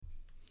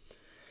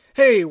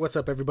Hey, what's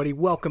up, everybody?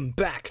 Welcome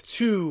back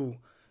to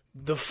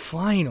the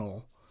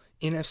final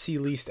NFC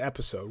least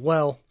episode.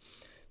 Well,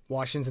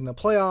 Washington's in the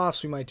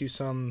playoffs. We might do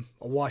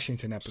a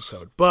Washington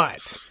episode.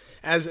 But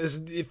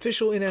as the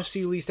official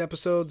NFC least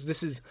episodes,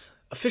 this is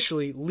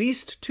officially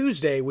Least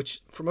Tuesday,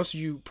 which for most of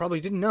you probably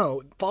didn't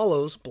know,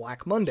 follows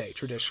Black Monday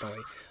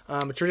traditionally.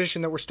 A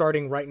tradition that we're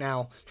starting right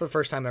now for the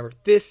first time ever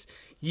this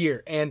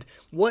year. And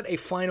what a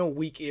final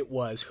week it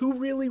was. Who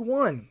really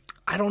won?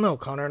 I don't know.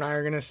 Connor and I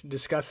are going to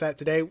discuss that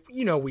today.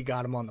 You know, we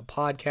got him on the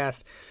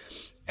podcast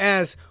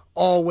as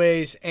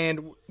always,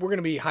 and we're going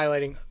to be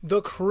highlighting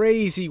the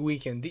crazy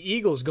weekend. The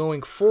Eagles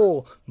going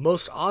full,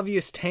 most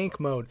obvious tank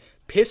mode,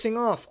 pissing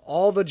off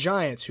all the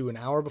Giants who an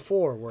hour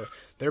before were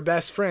their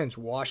best friends.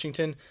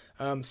 Washington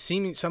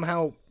seeming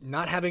somehow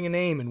not having a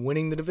name and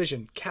winning the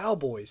division.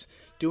 Cowboys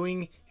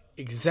doing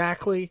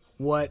exactly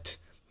what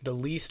the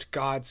least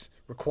gods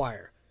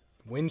require.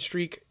 Win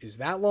streak is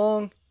that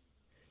long,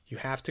 you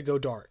have to go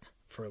dark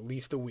for at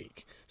least a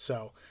week.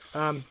 So,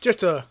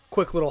 just a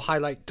quick little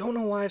highlight. Don't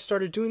know why I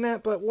started doing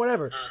that, but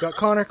whatever. Got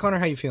Connor. Connor,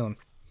 how you feeling?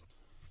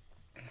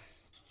 I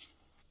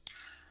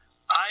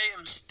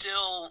am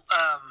still,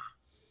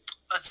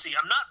 let's see,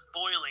 I'm not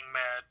boiling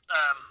mad.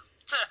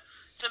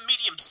 It's a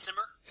medium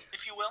simmer,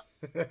 if you will.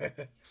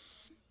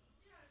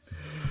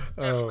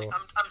 Definitely.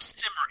 Oh. I'm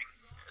simmering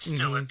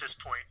still at this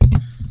point.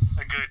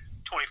 A good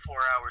 24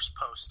 hours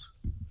post.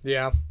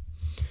 Yeah.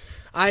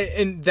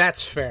 And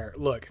that's fair.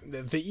 Look,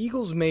 the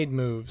Eagles made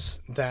moves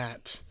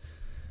that,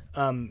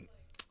 the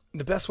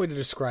best way to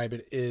describe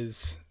it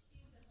is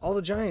all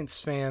the Giants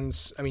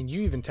fans, I mean,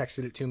 you even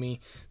texted it to me,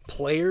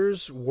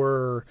 players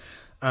were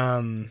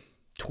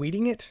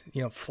tweeting it,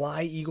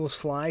 fly Eagles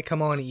fly,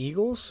 come on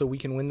Eagles, so we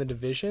can win the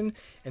division.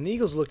 And the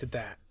Eagles looked at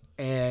that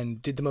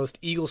and did the most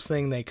Eagles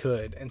thing they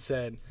could and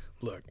said,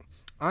 look,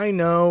 I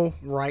know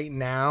right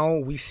now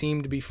we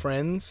seem to be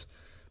friends,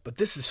 but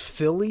this is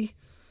Philly.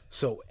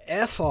 So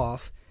F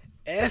off,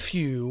 F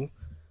you,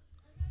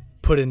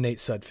 put in Nate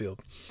Sudfeld.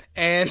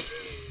 And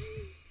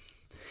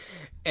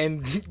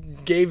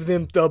gave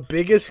them the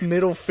biggest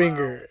middle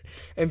finger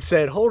and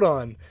said, hold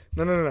on,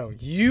 no.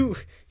 You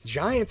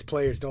Giants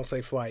players don't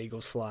say fly,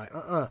 Eagles fly.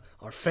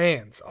 Our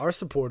fans, our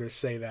supporters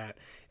say that.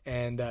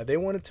 And they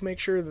wanted to make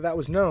sure that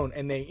was known.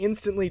 And they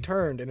instantly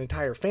turned an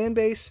entire fan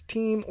base,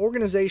 team,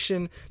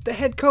 organization. The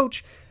head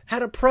coach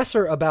had a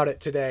presser about it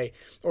today,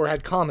 or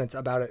had comments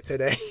about it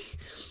today.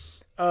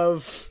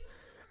 Of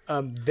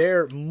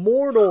their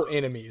mortal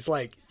enemies.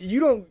 Like, you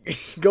don't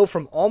go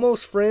from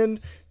almost friend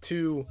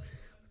to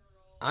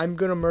I'm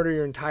going to murder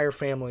your entire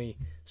family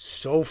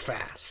so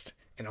fast.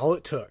 And all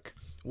it took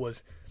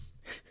was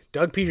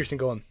Doug Peterson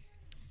going,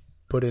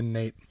 put in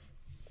Nate.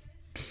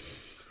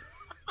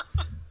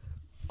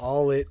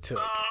 All it took.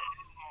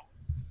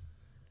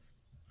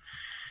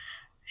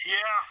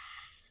 Yeah,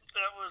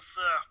 that was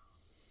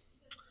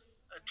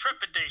a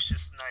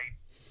trepidatious night,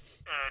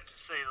 to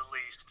say the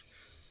least.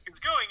 Because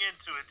going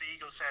into it, the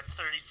Eagles had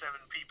 37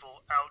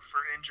 people out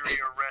for injury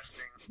or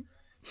resting.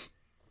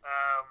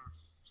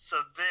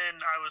 So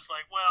then I was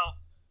like, well,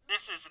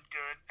 this isn't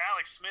good.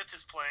 Alex Smith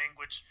is playing,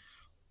 which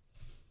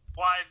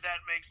why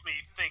that makes me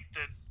think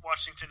that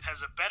Washington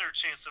has a better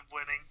chance of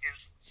winning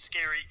is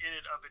scary in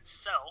and of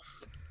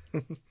itself.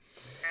 And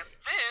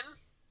then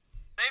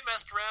they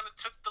messed around and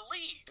took the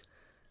lead.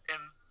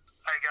 And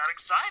I got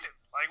excited.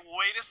 Like,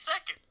 wait a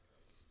second.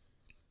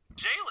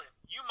 Jalen,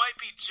 you might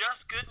be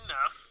just good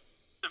enough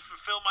to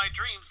fulfill my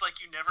dreams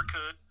like you never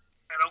could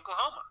at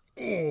Oklahoma.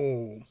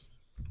 Oh.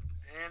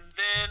 And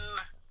then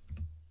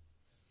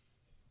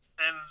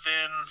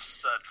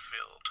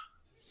Sudfeld.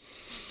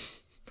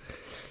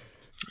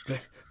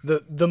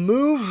 The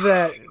move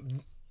that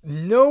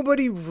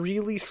nobody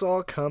really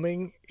saw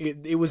coming.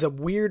 It was a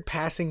weird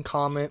passing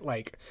comment,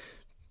 like,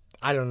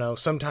 I don't know,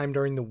 sometime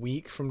during the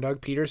week from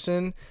Doug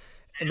Peterson,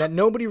 and that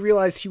nobody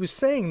realized he was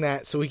saying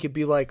that so he could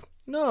be like,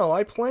 no,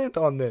 I planned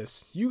on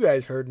this. You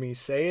guys heard me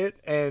say it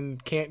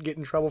and can't get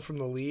in trouble from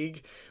the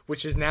league,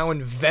 which is now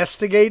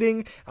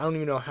investigating. I don't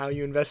even know how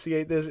you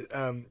investigate this.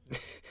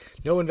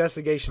 No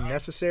investigation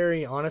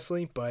necessary,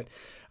 honestly. But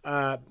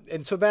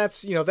and so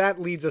that's,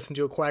 that leads us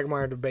into a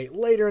quagmire debate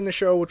later in the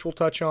show, which we'll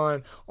touch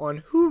on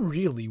who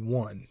really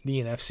won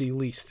the NFC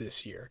least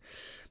this year.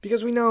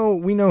 Because we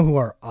know who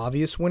our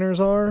obvious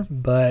winners are,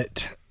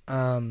 but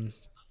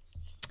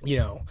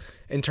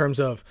in terms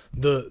of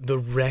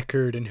the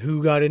record and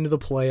who got into the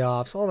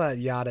playoffs, all that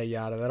yada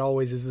yada, that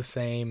always is the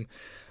same.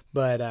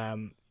 But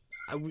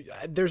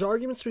there's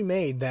arguments to be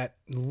made that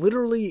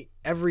literally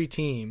every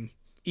team,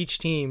 each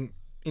team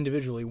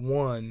individually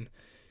won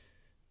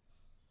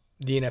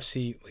the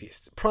NFC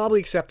least, probably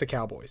except the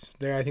Cowboys.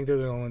 I think they're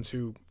the only ones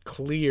who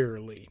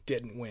clearly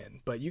didn't win.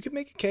 But you could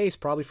make a case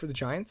probably for the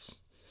Giants,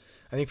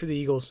 I think for the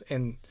Eagles,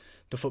 and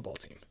the football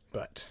team.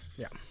 But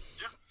yeah.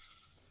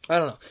 I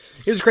don't know.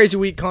 It was a crazy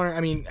week, Connor. I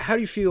mean, how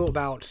do you feel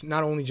about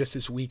not only just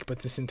this week, but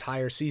this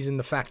entire season?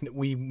 The fact that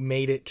we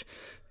made it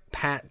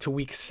to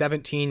week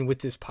 17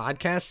 with this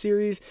podcast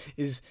series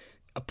is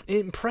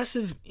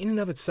impressive in and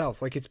of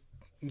itself. Like, it's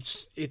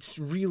it's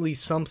really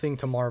something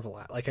to marvel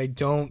at. Like I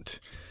don't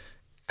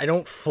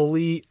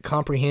fully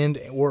comprehend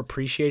or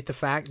appreciate the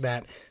fact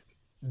that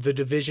the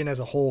division as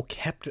a whole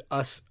kept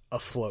us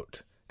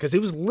afloat, because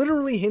it was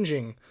literally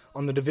hinging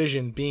on the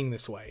division being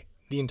this way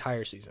the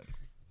entire season.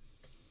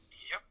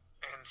 Yep,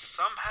 and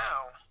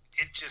somehow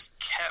it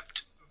just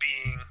kept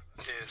being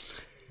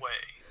this way.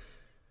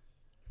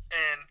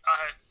 And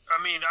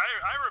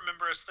I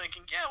remember us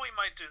thinking, yeah, we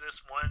might do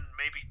this one,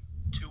 maybe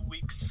 2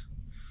 weeks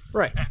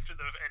right after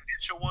the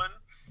initial one,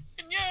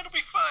 and yeah, it'll be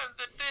fun.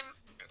 That then,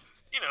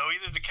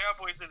 either the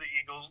Cowboys or the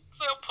Eagles,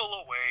 they'll pull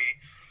away,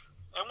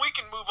 and we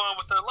can move on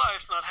with our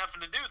lives, not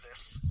having to do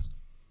this.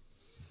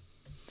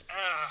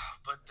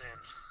 But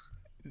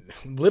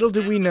then, little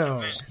did we know,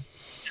 the division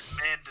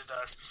demanded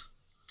us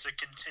to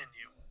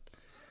continue.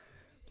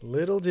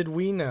 Little did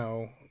we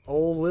know,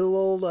 little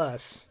old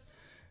us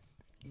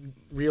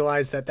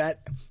realized that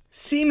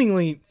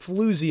seemingly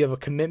floozy of a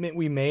commitment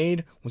we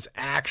made was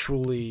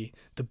actually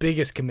the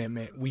biggest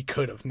commitment we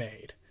could have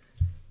made.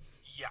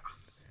 Yeah.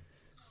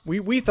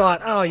 We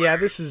thought, oh yeah,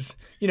 this is,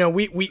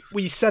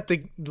 we set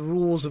the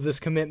rules of this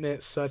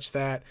commitment such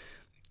that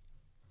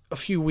a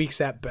few weeks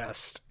at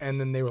best, and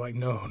then they were like,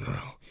 no,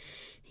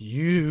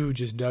 you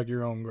just dug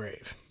your own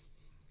grave.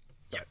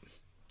 But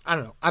I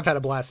don't know. I've had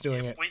a blast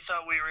doing it. We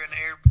thought we were in an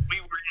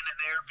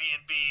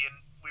Airbnb,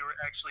 and we were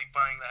actually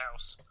buying the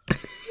house.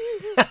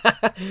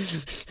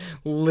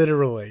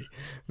 Literally.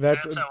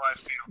 That's how I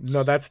feel.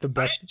 No, that's the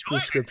best I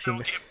description.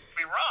 Don't get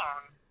me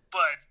wrong,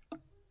 but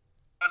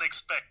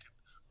unexpected.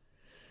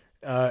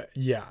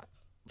 Yeah.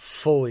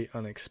 Fully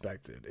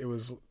unexpected. It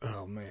was,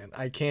 oh man,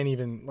 you can't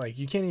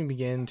even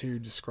begin to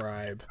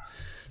describe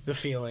the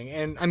feeling.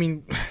 And I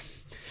mean,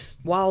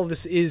 while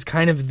this is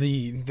kind of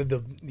the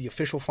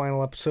official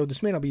final episode,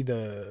 this may not be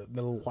the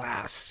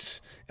last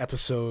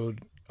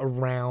episode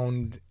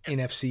around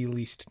NFC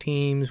least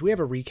teams. We have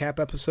a recap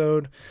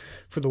episode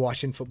for the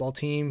Washington football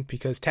team,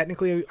 because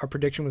technically our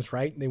prediction was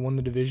right. They won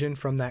the division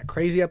from that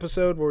crazy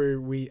episode where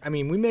we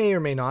may or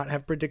may not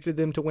have predicted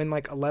them to win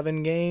like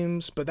 11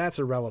 games, but that's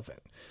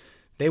irrelevant.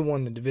 They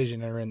won the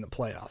division and are in the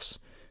playoffs.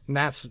 And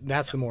that's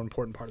the more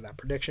important part of that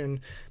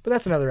prediction. But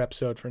that's another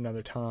episode for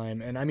another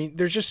time. And I mean,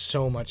 there's just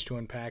so much to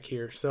unpack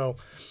here. So,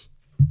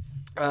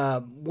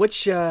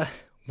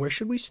 where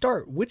should we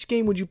start? Which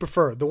game would you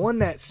prefer? The one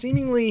that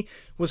seemingly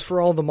was for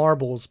all the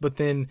marbles, but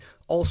then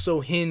also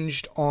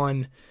hinged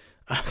on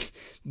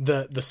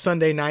the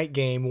Sunday night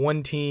game,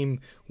 one team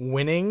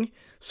winning.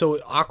 So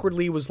it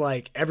awkwardly was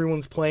like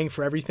everyone's playing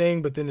for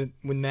everything, but then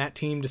when that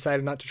team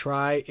decided not to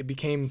try, it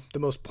became the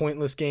most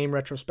pointless game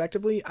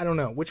retrospectively. I don't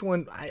know. Which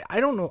one? I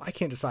don't know. I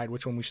can't decide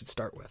which one we should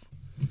start with.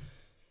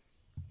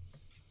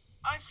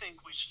 I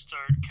think we should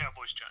start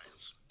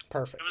Cowboys-Giants.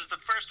 Perfect. It was the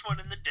first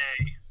one in the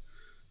day,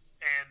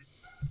 and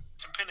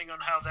depending on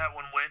how that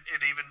one went,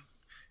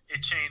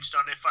 it changed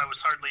on if I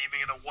was hardly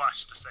even going to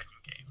watch the second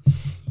game.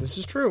 This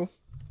is true.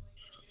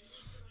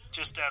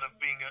 Just out of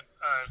being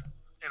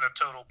in a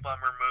total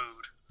bummer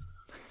mood.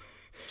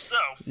 So,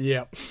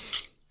 yeah.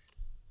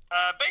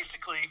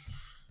 Basically,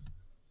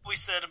 we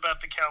said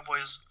about the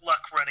Cowboys'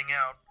 luck running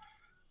out.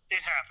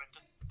 It happened,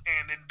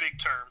 and in big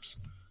terms.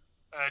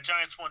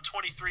 Giants won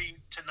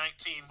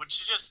 23-19,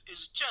 which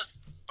is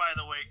just, by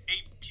the way,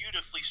 a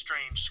beautifully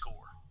strange score.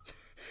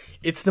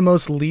 It's the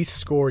most least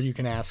score you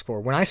can ask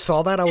for. When I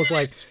saw that, I was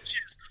like, it's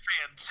just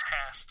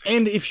fantastic.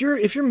 And if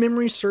your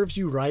memory serves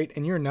you right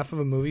and you're enough of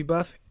a movie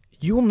buff,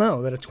 you'll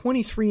know that a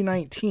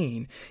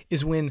 23-19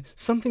 is when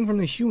something from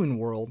the human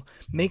world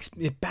makes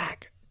it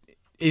back.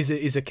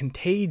 Is a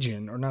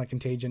contagion, or not a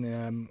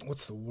contagion,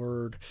 what's the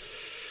word?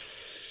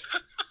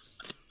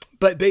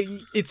 But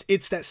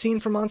it's that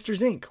scene from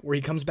Monsters, Inc. where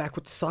he comes back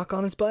with the sock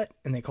on his butt,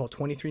 and they call it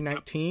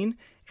 23-19,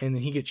 and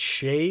then he gets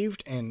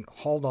shaved and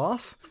hauled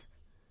off.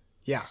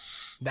 Yeah,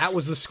 that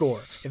was the score.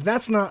 If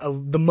that's not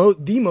the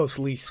most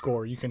least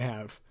score you can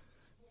have,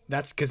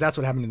 that's because that's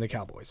what happened to the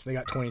Cowboys. They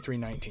got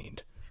 23-19.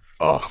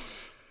 Oh.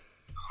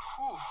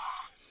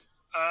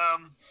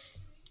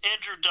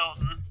 Andrew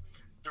Dalton,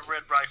 the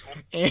Red Rifle.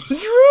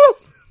 Andrew?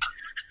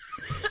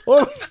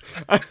 Well,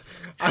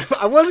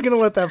 I wasn't going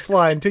to let that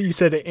fly until you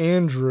said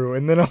Andrew,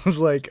 and then I was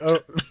like, oh,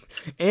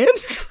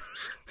 Andrew?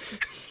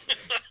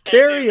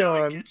 Carry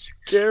on.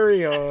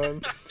 Carry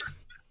on.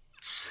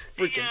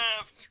 He,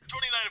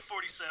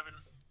 29-47,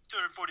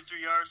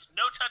 243 yards,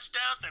 no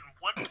touchdowns, and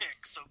 1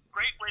 pick. So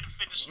great way to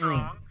finish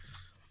strong.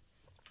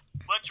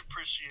 Much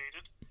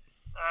appreciated.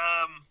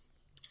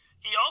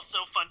 He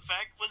also, fun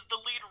fact, was the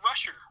lead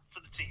rusher for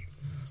the team.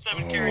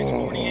 7 carries,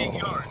 48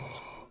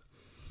 yards.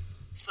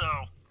 So,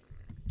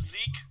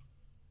 Zeke,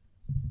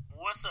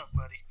 what's up,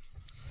 buddy?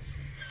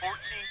 14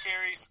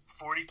 carries,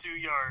 42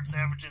 yards,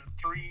 averaging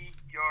 3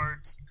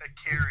 yards a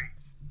carry.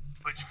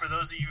 Which, for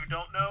those of you who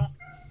don't know,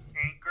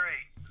 ain't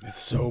great. It's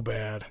so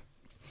bad.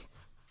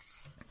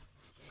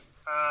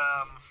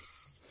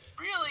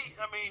 Really,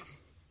 I mean,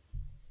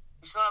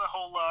 there's not a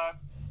whole lot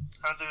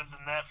other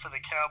than that for the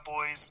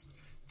Cowboys.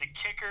 The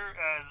kicker,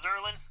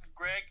 Zerlin,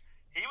 Greg,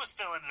 he was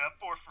filling it up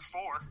 4 for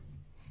 4.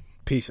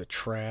 Piece of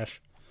trash.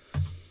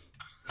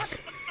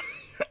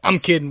 I'm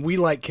kidding. We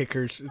like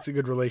kickers. It's a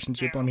good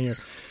relationship on here.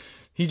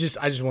 I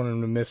just wanted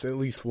him to miss at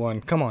least one.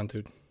 Come on,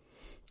 dude.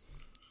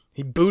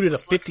 He booted a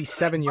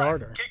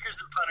 57-yarder.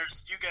 Kickers and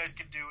punters, you guys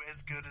can do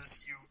as good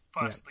as you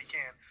possibly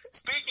can.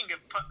 Speaking of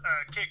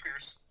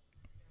kickers,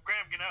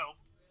 Graham Gano.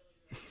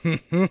 He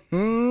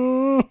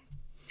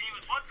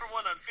was 1 for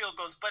 1 on field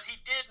goals, but he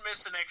did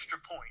miss an extra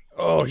point.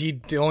 Oh, he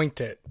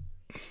doinked it.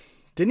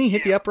 Didn't he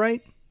hit the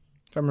upright?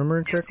 If I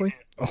remember correctly?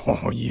 Yes, he did.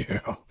 Oh,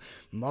 yeah.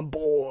 My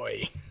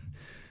boy.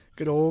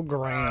 Good old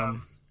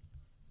Graham.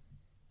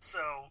 So,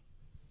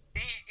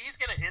 he's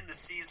going to end the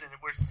season.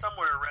 We're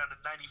somewhere around a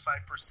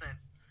 95%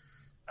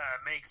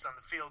 makes on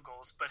the field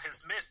goals, but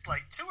has missed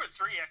like 2 or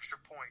 3 extra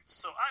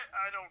points. So,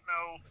 I don't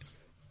know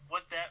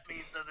what that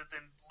means other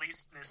than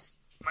leastness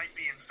might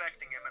be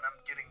infecting him, and I'm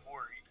getting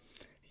worried.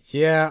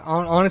 Yeah,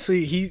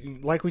 honestly, he,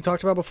 like we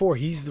talked about before,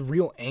 he's the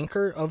real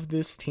anchor of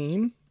this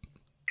team.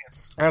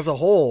 Yes. As a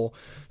whole.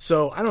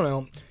 So, I don't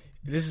know.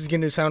 This is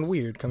going to sound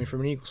weird coming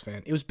from an Eagles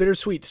fan. It was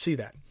bittersweet to see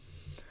that.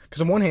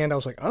 Because on one hand, I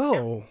was like,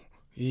 oh,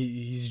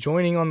 he's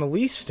joining on the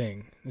lease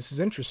sting. This is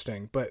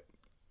interesting. But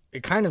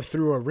it kind of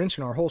threw a wrench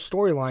in our whole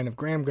storyline of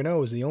Graham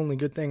Gano is the only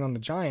good thing on the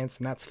Giants,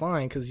 and that's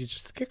fine because he's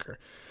just a kicker.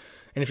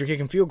 And if you're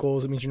kicking field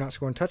goals, it means you're not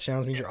scoring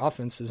touchdowns. It means your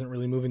offense isn't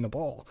really moving the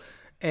ball.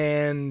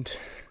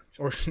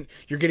 Or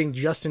you're getting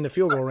just into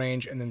field goal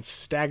range and then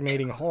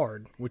stagnating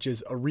hard, which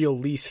is a real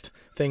least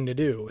thing to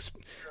do.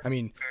 I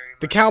mean,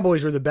 the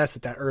Cowboys were the best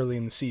at that early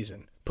in the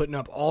season, putting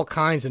up all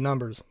kinds of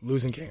numbers,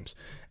 losing games.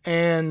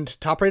 And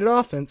top-rated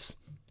offense,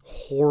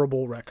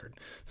 horrible record.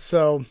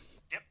 So,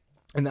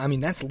 and I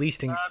mean, that's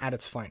leasting at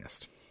its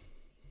finest.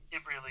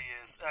 It really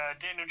is.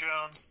 Daniel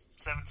Jones,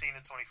 17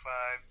 to 25,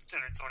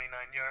 229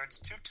 yards,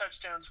 2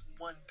 touchdowns,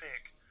 1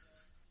 pick.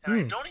 And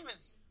I don't even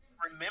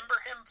remember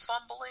him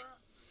fumbling.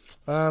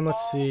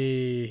 Let's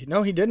see.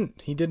 No, he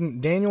didn't. He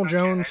didn't. Daniel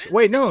Jones.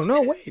 Wait,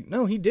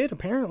 no, he did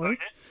apparently.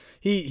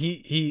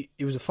 He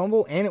it was a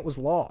fumble and it was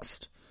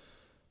lost.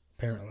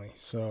 Apparently.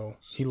 So,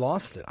 he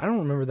lost it. I don't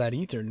remember that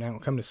either now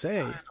come to say.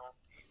 I don't either,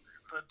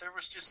 but there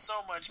was just so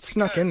much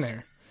snuck in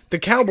there. The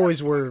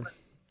Cowboys were,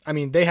 I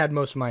mean, they had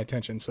most of my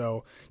attention.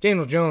 So,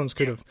 Daniel Jones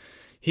could have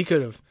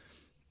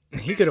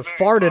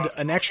farted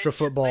an extra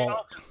football. They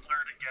all just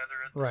blur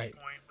together at this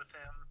point with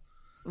him.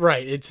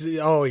 Right. It's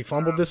he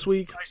fumbled this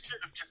week. I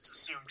should have just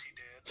assumed he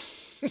did.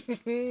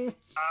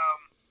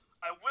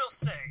 I will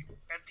say,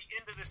 at the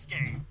end of this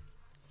game,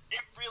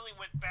 it really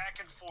went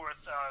back and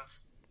forth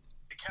of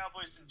the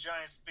Cowboys and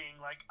Giants being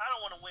like, I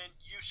don't want to win,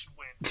 you should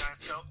win.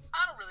 Giants go,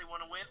 I don't really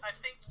want to win, I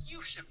think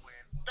you should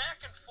win.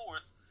 Back and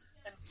forth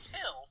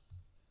until,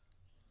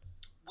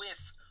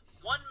 with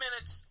 1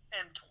 minute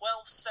and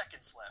 12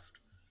 seconds left,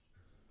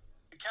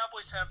 the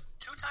Cowboys have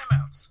 2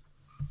 timeouts.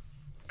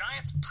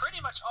 Giants,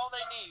 pretty much all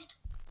they need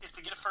is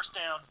to get a first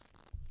down.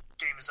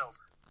 Game is over.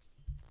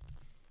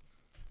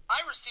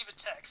 I receive a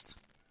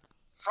text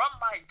from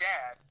my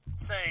dad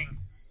saying,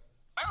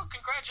 well,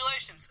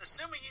 congratulations.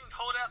 Assuming you can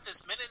hold out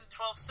this minute and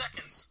 12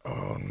 seconds.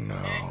 Oh, no.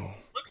 And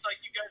looks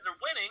like you guys are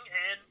winning,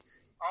 and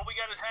all we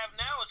got to have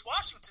now is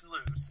Washington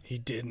lose. He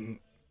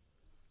didn't.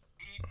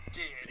 He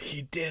did.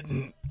 He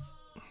didn't.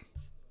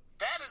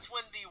 That is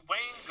when the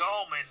Wayne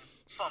Gallman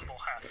fumble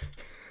happened.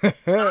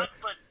 But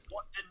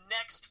the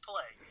next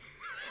play.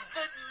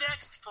 The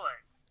next play.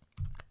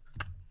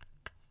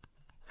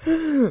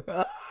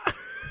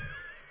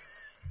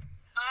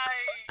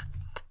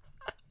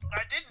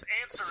 I didn't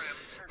answer him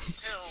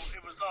until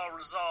it was all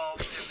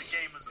resolved and the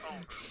game was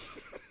over.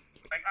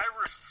 Like, I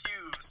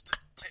refused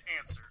to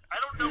answer. I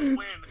don't know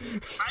when.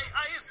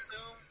 I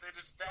assume that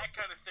it's that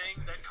kind of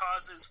thing that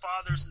causes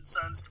fathers and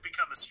sons to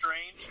become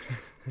estranged.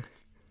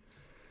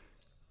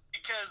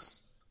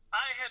 Because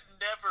I had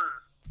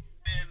never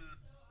been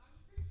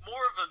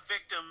more of a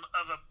victim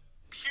of a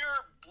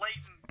pure,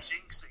 blatant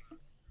jinxing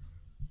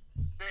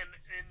than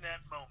in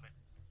that moment.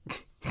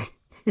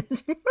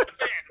 But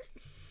then,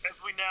 as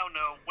we now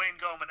know, Wayne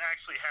Gallman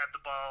actually had the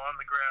ball on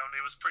the ground.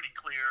 It was pretty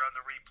clear on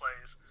the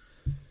replays.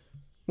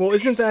 Well,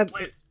 isn't that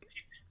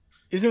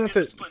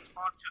the splits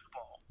onto the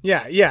ball?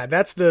 Yeah,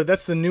 that's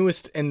the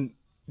newest and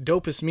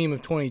dopest meme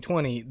of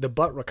 2020, the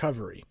butt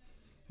recovery.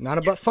 Not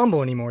a butt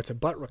fumble anymore, it's a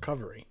butt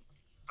recovery.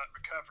 Butt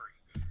recovery.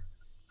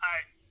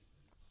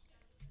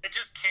 I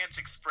just can't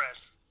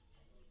express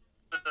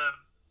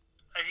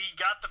he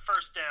got the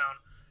first down,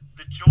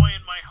 the joy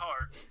in my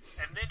heart,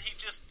 and then he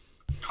just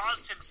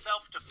caused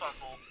himself to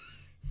fumble,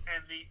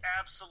 and the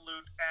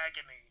absolute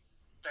agony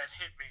that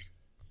hit me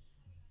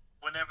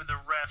whenever the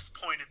refs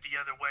pointed the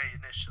other way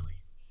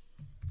initially.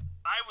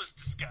 I was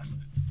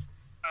disgusted.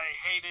 I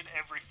hated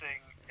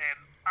everything, and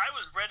I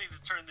was ready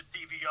to turn the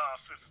TV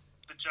off if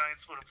the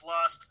Giants would have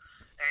lost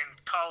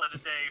and call it a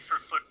day for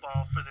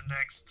football for the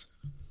next,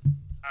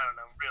 I don't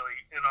know, really,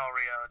 in all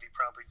reality,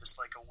 probably just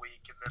like a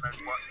week, and then I'd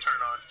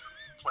turn on some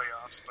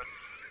playoffs. But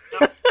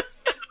in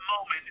the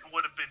moment, it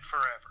would have been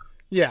forever.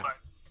 Yeah. But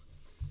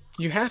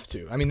you have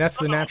to. I mean, that's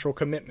the natural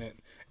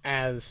commitment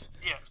as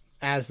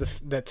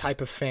the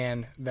type of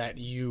fan that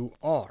you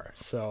are.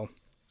 So,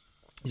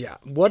 yeah.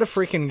 What a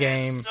freaking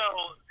game. So,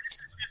 this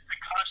is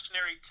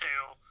cautionary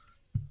tale.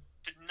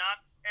 Do not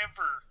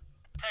ever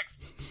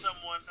text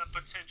someone a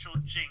potential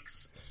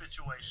jinx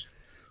situation,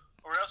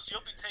 or else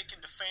you'll be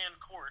taken to fan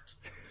court,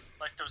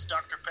 like those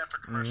Dr. Pepper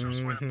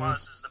commercials where the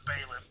boss is the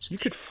bailiff. Just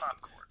eating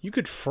popcorn. You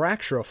could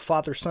fracture a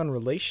father-son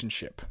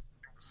relationship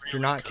if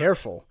you're not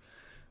careful.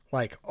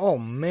 Like, oh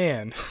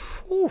man,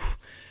 whew.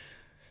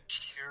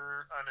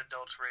 Pure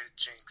unadulterated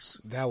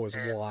jinx. That was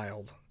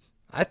wild.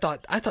 I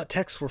thought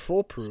texts were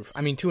foolproof.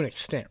 I mean, to an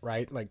extent,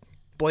 right? Like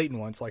blatant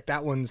ones, like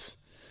that one's,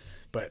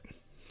 but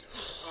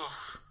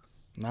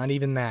not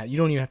even that. You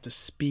don't even have to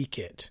speak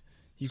it.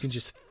 You can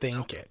just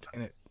think it,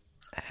 and it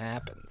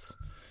happens.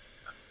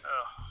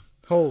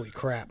 Holy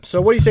crap!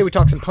 So, what do you say we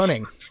talk some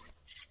punting?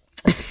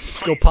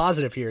 Let's go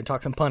positive here and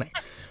talk some punting.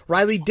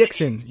 Riley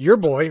Dixon, your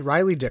boy,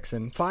 Riley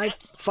Dixon,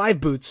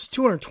 five boots,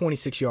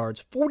 226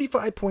 yards,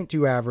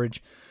 45.2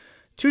 average,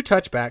 2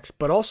 touchbacks,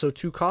 but also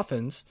 2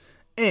 coffins,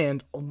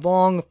 and a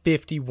long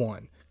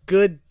 51.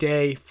 Good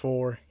day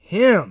for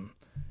him.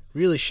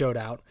 Really showed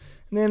out.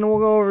 And then we'll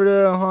go over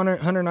to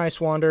Hunter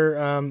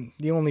Nicewander.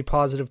 The only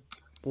positive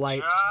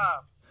light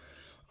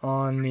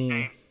on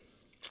the...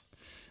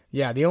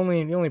 Yeah, the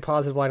only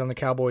positive light on the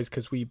Cowboys,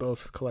 because we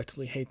both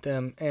collectively hate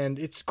them, and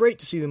it's great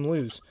to see them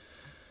lose.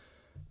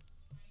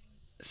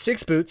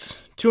 6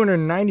 boots,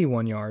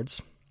 291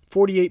 yards,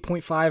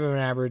 48.5 of an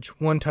average,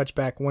 1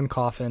 touchback, 1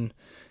 coffin,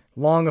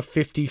 long of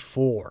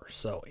 54.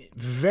 So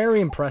very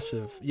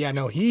impressive. Yeah,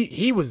 no,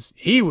 he was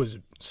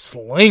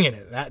slinging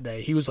it that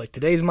day. He was like,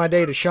 today's my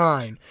day to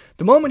shine.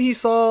 The moment he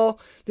saw,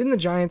 didn't the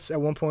Giants at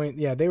one point,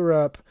 yeah, they were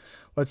up,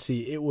 let's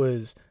see, it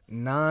was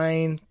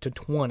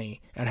 9-20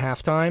 at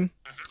halftime.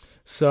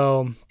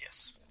 So,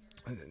 yes.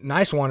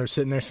 Nicewander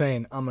sitting there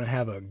saying, I'm going to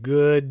have a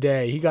good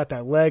day. He got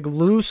that leg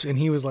loose, and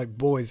he was like,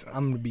 boys,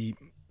 I'm going to be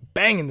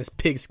banging this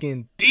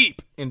pigskin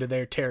deep into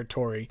their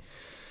territory.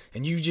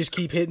 And you just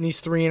keep hitting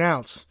these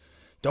 3-and-outs.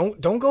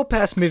 Don't go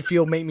past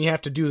midfield, make me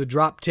have to do the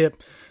drop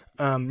tip,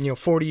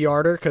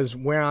 40-yarder, because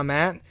where I'm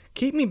at,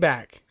 keep me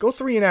back. Go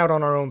 3-and-out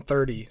on our own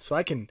 30 so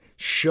I can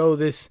show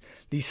these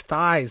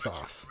thighs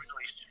off.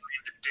 Really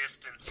showing the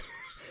distance.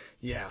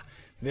 Yeah.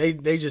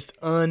 They just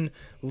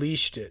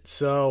unleashed it.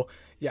 So,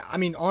 yeah, I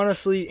mean,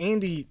 honestly,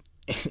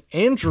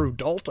 Andrew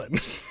Dalton,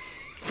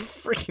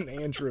 freaking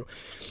Andrew,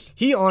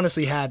 he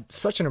honestly had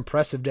such an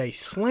impressive day.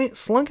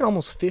 Slunk it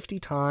almost 50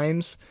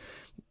 times,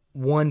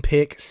 1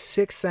 pick,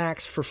 6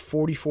 sacks for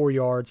 44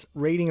 yards,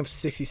 rating of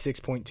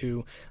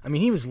 66.2. I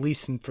mean, he was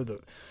leasing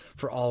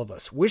for all of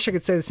us. Wish I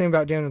could say the same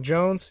about Daniel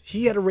Jones.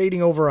 He had a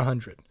rating over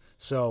 100.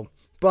 So,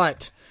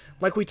 but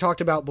like we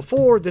talked about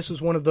before, this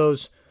was one of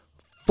those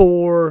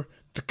for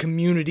the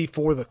community,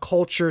 for the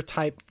culture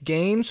type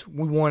games.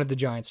 We wanted the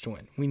Giants to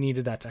win. We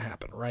needed that to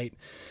happen, right?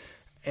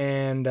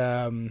 And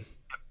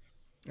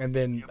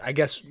then I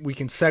guess we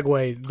can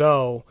segue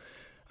though.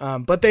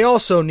 But they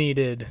also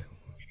needed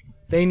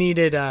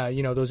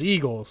those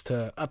Eagles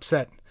to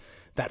upset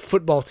that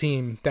football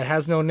team that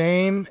has no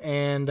name,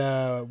 and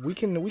we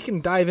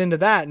can dive into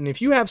that. And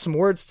if you have some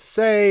words to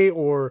say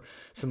or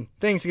some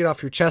things to get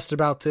off your chest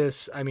about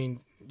this, I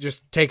mean,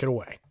 just take it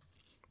away.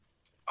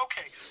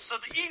 Okay, so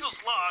the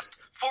Eagles lost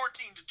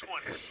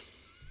 14-20. 14-20.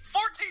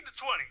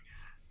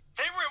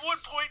 They were at one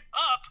point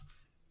up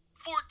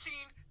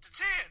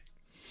 14-10,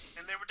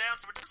 and they were down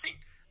 17.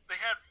 They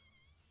had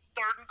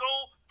 3rd and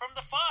goal from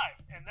the 5,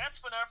 and that's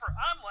whenever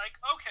I'm like,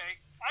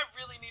 okay, I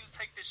really need to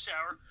take this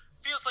shower.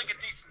 Feels like a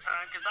decent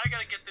time because I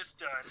got to get this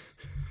done.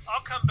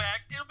 I'll come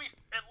back. It'll be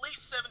at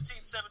least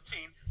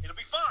 17-17. It'll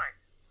be fine.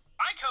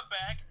 I come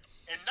back,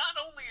 and not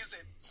only is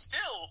it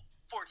still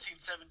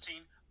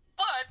 14-17,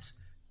 but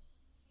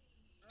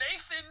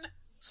Nathan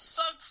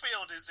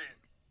Sudfeld is in.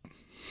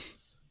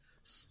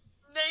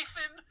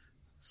 Nathan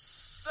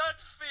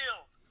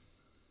Sudfeld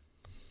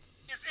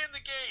is in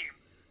the game.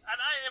 And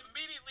I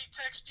immediately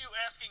text you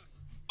asking,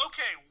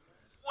 okay,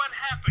 what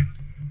happened?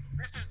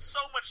 This is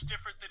so much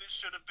different than it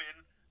should have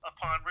been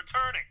upon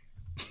returning.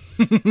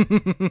 So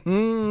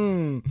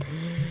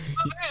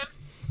then,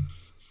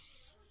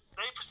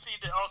 they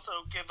proceed to also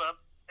give up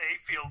a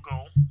field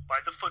goal by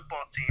the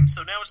football team.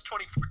 So now it's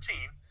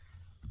 2014.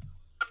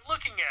 But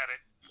looking at it,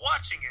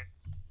 watching it,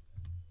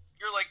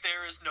 you're like,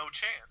 there is no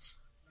chance.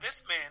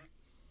 This man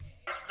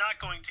is not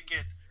going to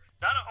get,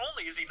 not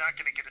only is he not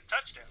going to get a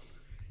touchdown,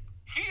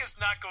 he is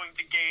not going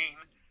to gain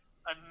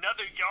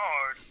another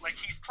yard like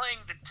he's playing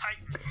the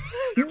Titans.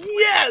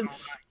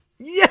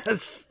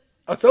 Yes!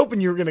 I was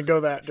hoping you were going to go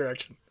that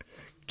direction.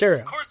 Carry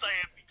on. Of course I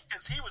am,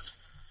 because he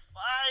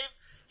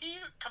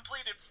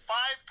completed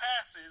 5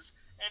 passes,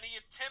 and he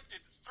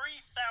attempted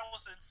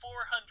 3,482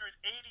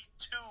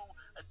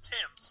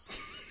 attempts.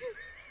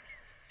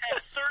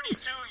 Has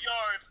 32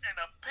 yards and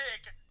a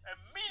pick,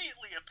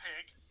 immediately a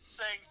pick,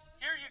 saying,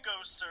 here you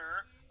go,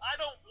 sir. I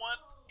don't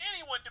want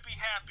anyone to be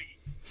happy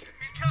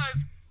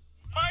because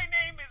my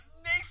name is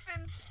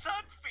Nathan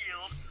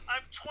Sudfeld.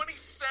 I'm 27,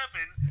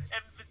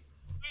 and the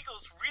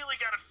Eagles really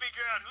got to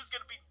figure out who's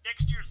going to be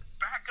next year's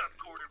backup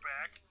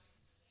quarterback.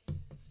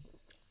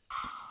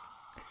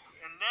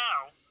 And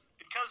now,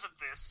 because of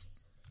this,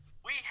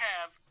 we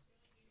have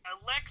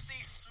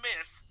Alexi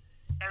Smith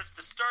as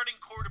the starting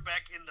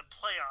quarterback in the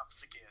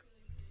playoffs again.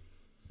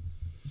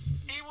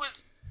 He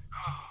was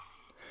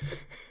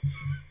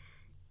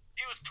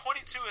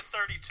 22 of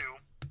 32,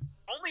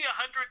 only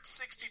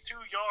 162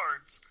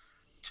 yards,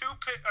 two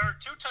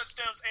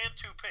touchdowns and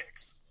 2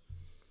 picks.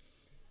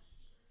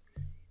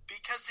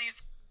 Because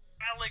he's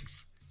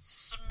Alex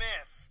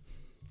Smith.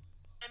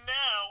 And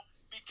now,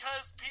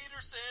 because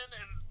Peterson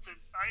and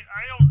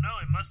I don't know,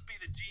 it must be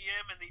the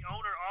GM and the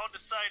owner all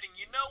deciding,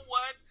 you know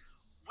what?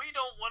 We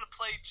don't want to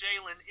play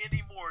Jalen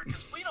anymore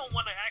because we don't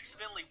want to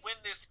accidentally win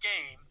this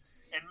game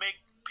and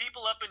make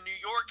people up in New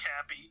York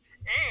happy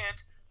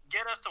and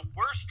get us a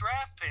worse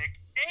draft pick,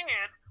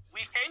 and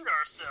we hate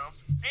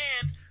ourselves,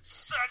 and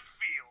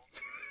Sudfield.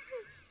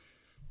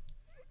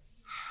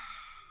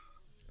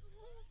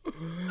 I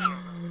don't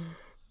know.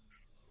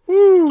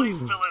 Woo. Please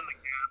fill in the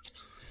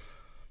gaps.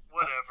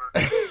 Whatever.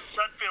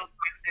 Sudfield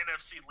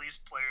NFC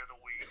least player of the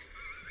week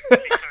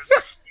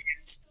because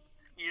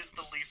he's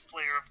the least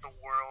player of the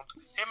world.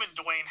 Him and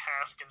Dwayne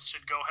Haskins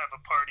should go have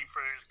a party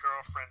for his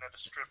girlfriend at a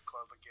strip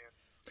club again.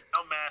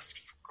 No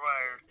masks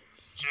required,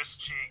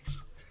 just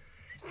cheeks.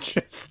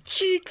 Just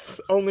cheeks.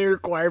 Only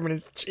requirement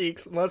is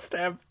cheeks. Must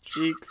have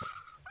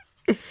cheeks.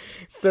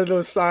 Instead of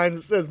those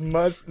signs that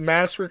says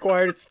mask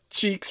required, it's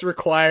cheeks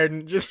required,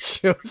 and it just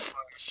shows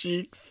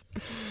cheeks.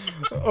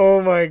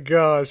 Oh my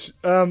gosh.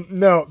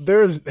 No,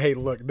 there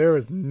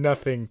is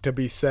nothing to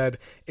be said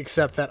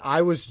except that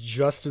I was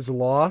just as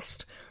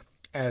lost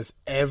as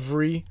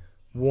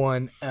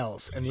everyone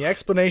else. And the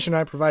explanation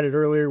I provided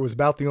earlier was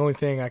about the only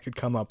thing I could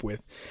come up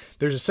with.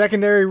 There's a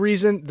secondary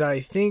reason that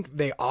I think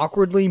they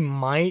awkwardly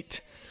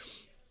might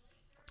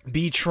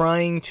be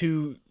trying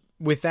to,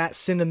 with that,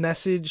 send a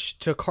message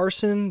to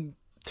Carson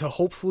to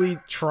hopefully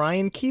try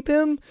and keep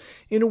him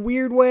in a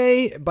weird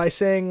way by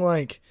saying,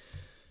 like,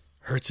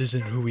 Hurts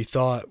isn't who we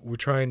thought. We're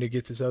trying to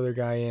get this other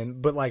guy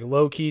in. But, like,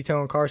 low-key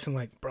telling Carson,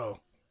 like,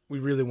 bro, we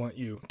really want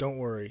you. Don't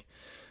worry.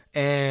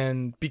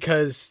 And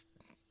because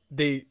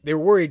they were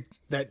worried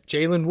that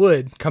Jalen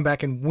would come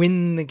back and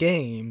win the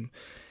game,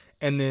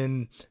 and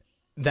then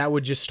that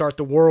would just start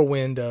the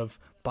whirlwind of,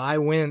 by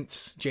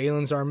Wentz,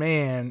 Jalen's our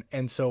man.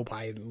 And so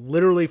by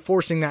literally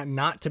forcing that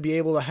not to be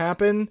able to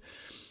happen,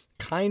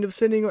 kind of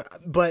sitting.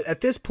 But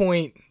at this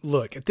point,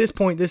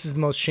 this is the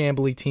most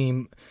shambly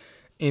team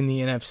in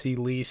the NFC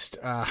least,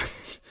 I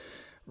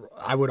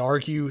would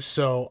argue.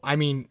 So, I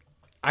mean,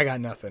 I got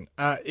nothing.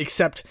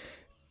 Except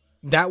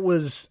that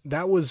was,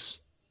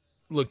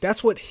 look,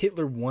 that's what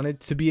Hitler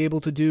wanted to be able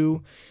to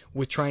do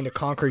with trying to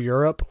conquer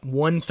Europe.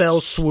 One fell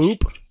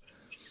swoop.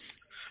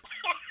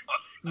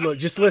 Look,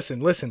 just listen.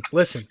 This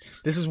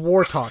is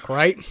war talk,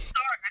 right? Sorry,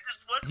 I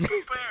just wasn't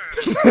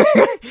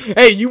prepared.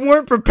 Hey, you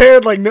weren't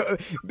prepared, like, no,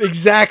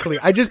 exactly.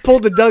 I just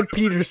pulled the Doug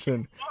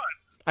Peterson.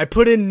 I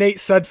put in Nate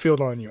Sudfield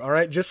on you, all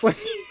right? Just like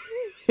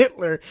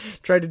Hitler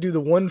tried to do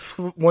the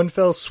one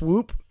fell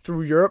swoop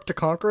through Europe to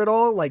conquer it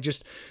all, like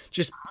just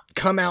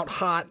come out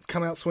hot,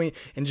 come out swinging,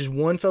 and just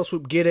one fell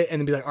swoop, get it,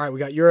 and then be like, all right, we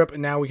got Europe,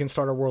 and now we can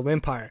start our world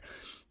empire.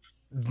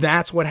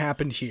 That's what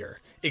happened here.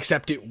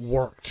 Except it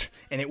worked,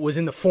 and it was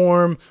in the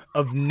form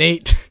of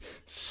Nate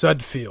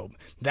Sudfield.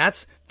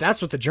 That's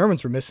what the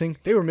Germans were missing.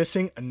 They were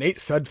missing a Nate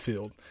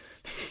Sudfield.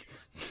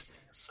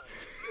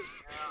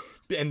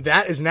 And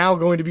that is now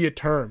going to be a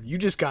term. You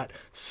just got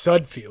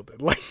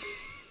Sudfielded. Like,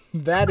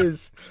 that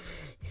is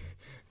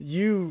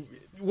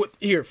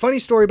here, funny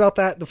story about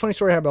that. The funny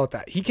story about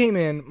that. He came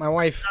in, my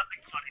wife.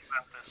 Nothing funny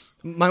about this.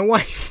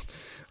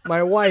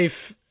 My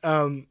wife,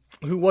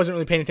 who wasn't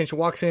really paying attention,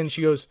 walks in,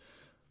 she goes,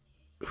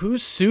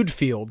 "Who's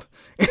Sudfield?"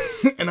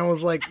 And I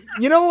was like,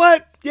 you know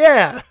what?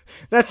 Yeah,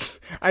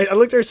 I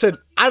looked at her and said,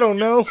 I don't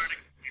know,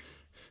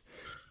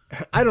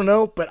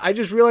 but I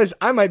just realized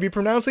I might be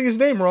pronouncing his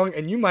name wrong,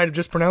 and you might have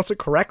just pronounced it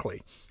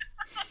correctly.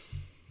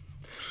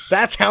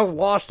 That's how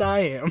lost I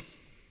am.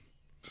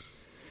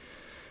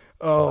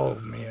 Oh,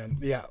 man.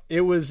 Yeah,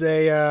 it was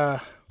they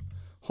got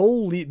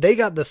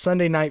the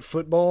Sunday Night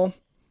Football,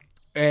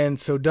 and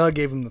so Doug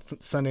gave them the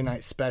Sunday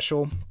Night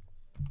Special.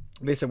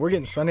 They said, we're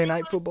getting Sunday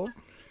Night Football.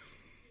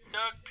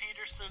 Doug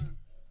Peterson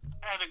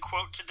had a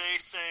quote today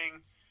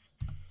saying,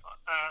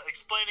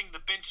 explaining the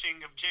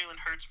benching of Jalen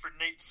Hurts for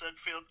Nate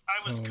Sudfield,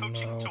 I was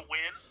coaching to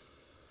win.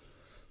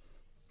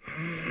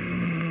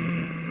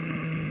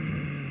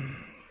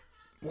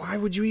 Why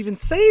would you even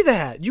say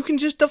that? You can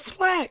just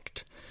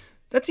deflect.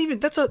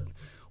 That's a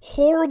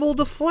horrible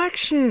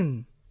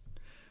deflection.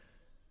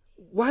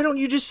 Why don't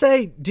you just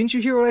say, didn't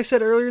you hear what I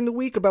said earlier in the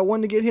week about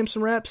wanting to get him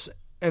some reps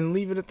and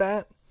leave it at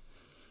that?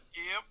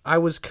 Yep. I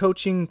was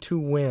coaching to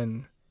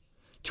win.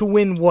 To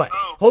win what?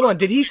 Oh, hold on.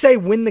 Did he say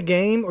win the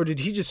game, or did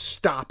he just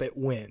stop at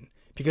win?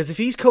 Because if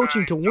he's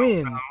coaching to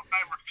win, I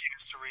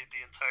refuse to read the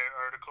entire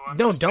article.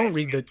 Don't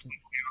read the.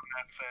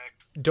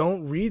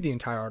 Don't read the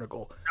entire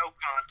article. No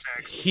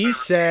context. He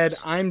said,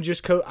 I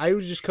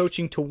was just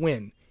coaching to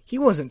win. He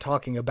wasn't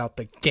talking about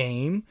the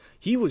game.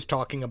 He was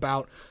talking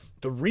about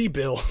the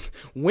rebuild,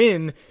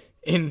 win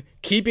in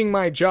keeping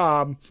my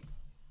job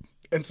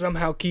and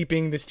somehow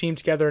keeping this team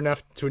together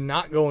enough to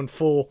not go in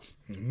full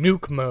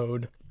nuke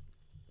mode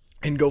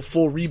and go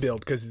full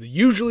rebuild, because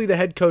usually the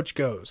head coach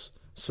goes.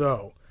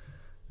 So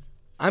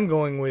I'm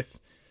going with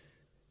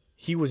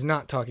he was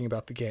not talking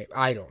about the game.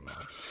 I don't know.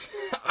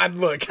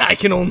 Look, I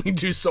can only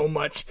do so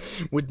much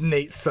with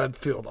Nate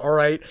Sudfeld, all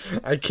right?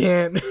 I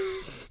can't.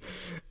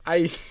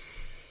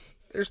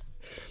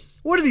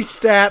 What are these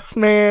stats,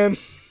 man?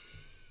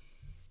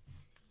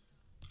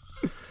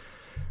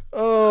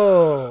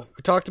 Oh,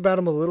 we talked about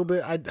him a little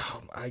bit. I'm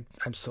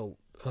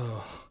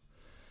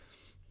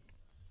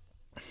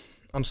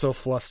so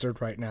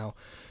flustered right now.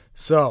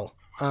 So,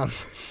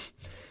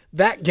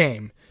 that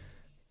game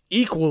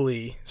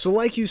equally. So,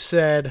 like you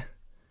said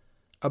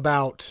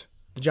about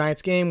the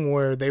Giants game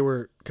where they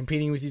were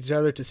competing with each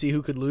other to see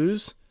who could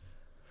lose,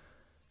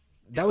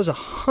 that was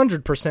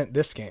 100%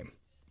 this game.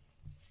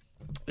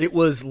 It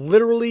was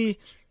literally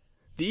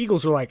the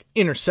Eagles were like,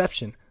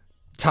 interception,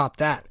 top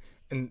that.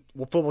 And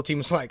the football team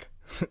was like,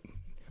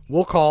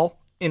 we'll call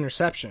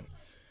interception.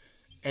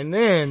 And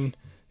then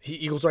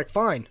the Eagles were like,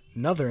 fine,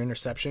 another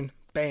interception,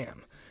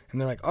 bam.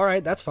 And they're like, all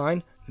right, that's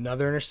fine,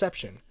 another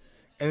interception.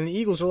 And the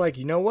Eagles were like,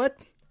 you know what?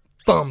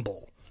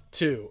 Fumble,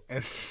 too.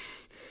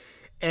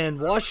 And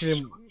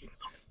Washington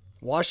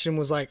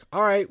was like,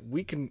 all right,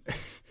 we can.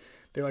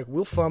 They're like,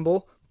 we'll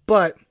fumble,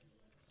 but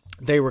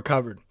they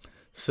recovered.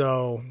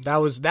 So that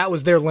was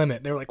their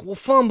limit. They were like, we'll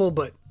fumble,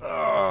 but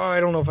I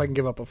don't know if I can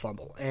give up a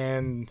fumble.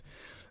 And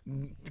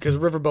because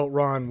Riverboat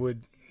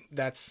Ron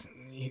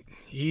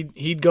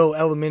he'd go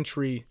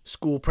elementary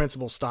school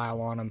principal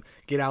style on him.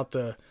 Get out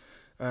the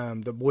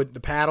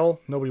paddle.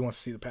 Nobody wants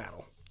to see the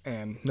paddle,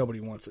 and nobody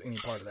wants any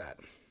part of that.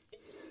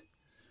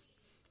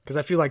 Because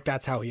I feel like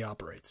that's how he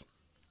operates.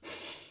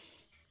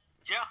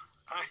 Yeah.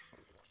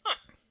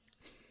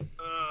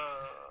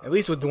 At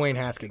least with Dwayne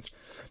Haskins.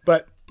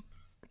 But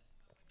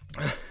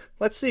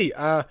let's see.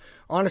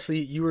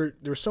 Honestly,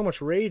 there was so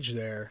much rage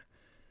there.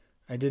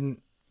 I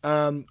didn't.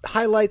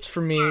 Highlights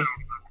for me.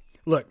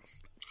 Look,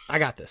 I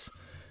got this.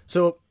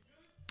 So,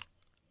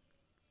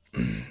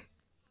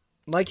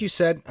 like you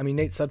said, I mean,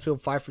 Nate Sudfeld,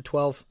 5 for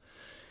 12.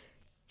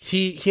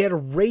 He had a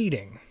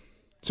rating.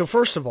 So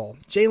first of all,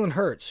 Jalen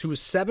Hurts, who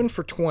was 7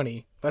 for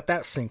 20, let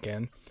that sink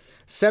in,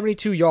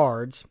 72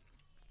 yards,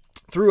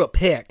 threw a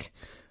pick,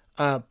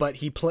 but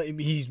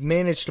he's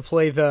managed to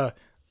play the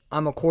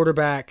I'm a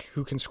quarterback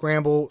who can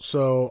scramble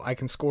so I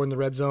can score in the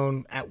red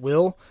zone at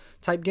will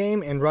type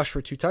game and rush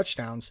for 2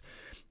 touchdowns,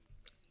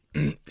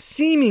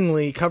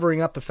 seemingly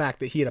covering up the fact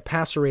that he had a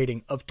passer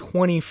rating of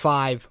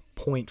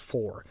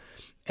 25.4.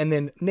 And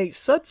then Nate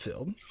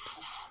Sudfeld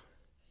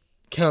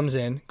comes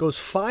in, goes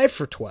 5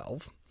 for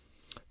 12,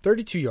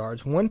 32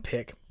 yards, 1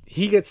 pick.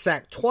 He gets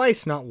sacked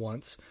twice, not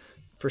once,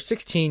 for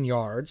 16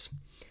 yards.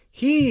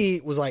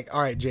 He was like,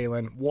 all right,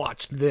 Jalen,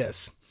 watch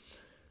this.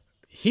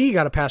 He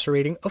got a passer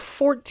rating of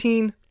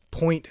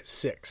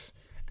 14.6.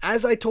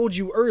 As I told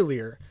you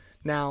earlier,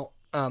 now,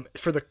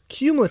 for the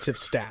cumulative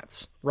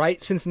stats,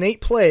 right? Since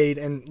Nate played,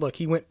 and look,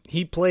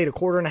 he played a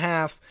quarter and a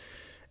half,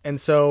 and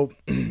so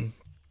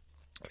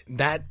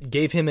that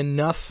gave him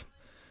enough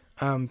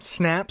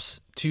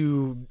snaps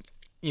to,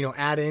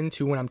 add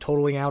into when I'm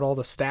totaling out all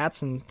the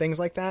stats and things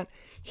like that.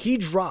 He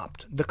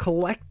dropped the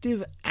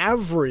collective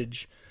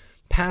average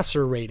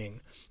passer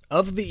rating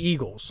of the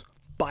Eagles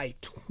by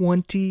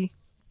 20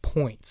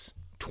 points.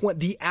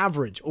 The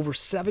average over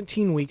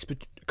 17 weeks,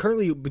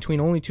 currently between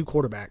only 2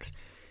 quarterbacks.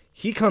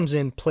 He comes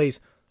in,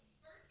 plays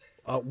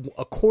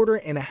a quarter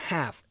and a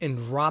half, and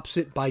drops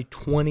it by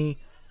 20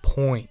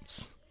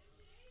 points.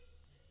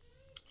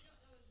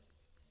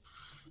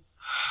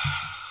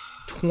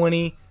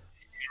 20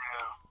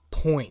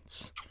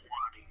 points.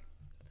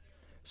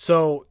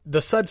 So the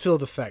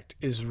Sudfeld effect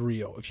is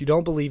real. If you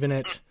don't believe in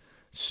it,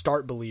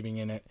 start believing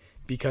in it,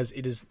 because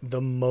it is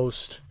the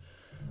most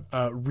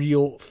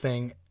real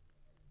thing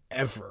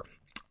ever.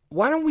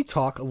 Why don't we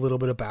talk a little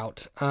bit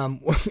about,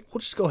 we'll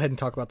just go ahead and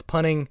talk about the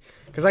punting,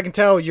 because I can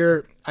tell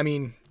you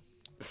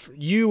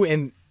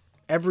and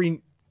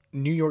every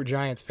New York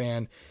Giants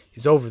fan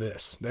is over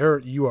this.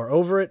 You are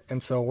over it,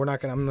 and so I'm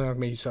not going to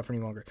make you suffer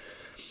any longer.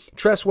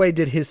 Tressway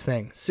did his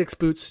thing. 6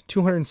 boots,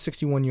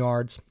 261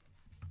 yards,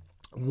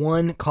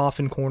 1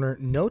 coffin corner,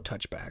 no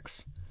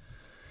touchbacks.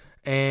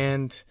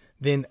 And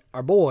then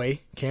our boy,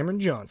 Cameron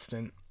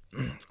Johnston,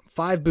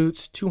 5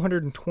 boots,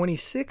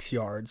 226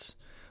 yards,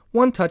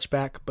 1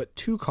 touchback, but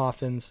 2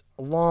 coffins,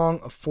 a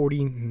long of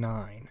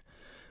 49.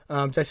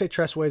 Did I say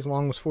Tressway's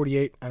long was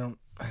 48? I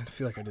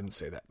feel like I didn't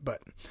say that.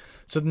 But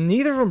so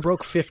neither of them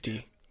broke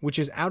 50, which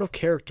is out of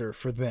character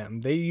for them.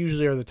 They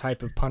usually are the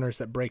type of punters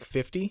that break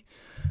 50.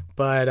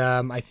 But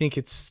I think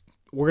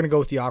we're going to go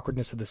with the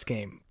awkwardness of this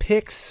game.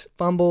 Picks,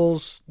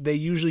 fumbles, they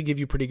usually give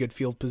you pretty good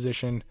field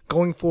position.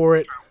 Going for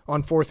it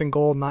on 4th and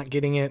goal, not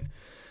getting it.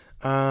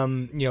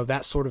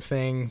 That sort of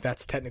thing.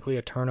 That's technically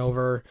a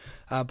turnover.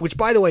 Which,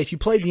 by the way, if you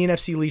played the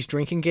NFC least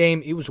drinking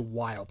game, it was a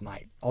wild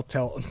night. I'll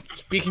tell.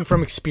 Speaking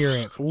from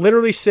experience,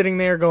 literally sitting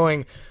there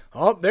going,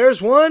 "Oh,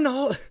 there's one.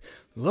 Oh,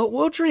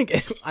 we'll drink."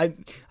 I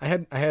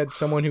had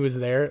someone who was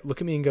there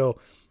look at me and go,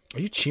 are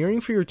you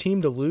cheering for your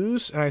team to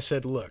lose? And I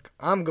said, look,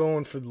 I'm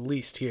going for the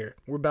least here.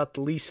 We're about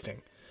the leasting.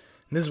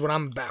 And this is what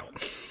I'm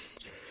about.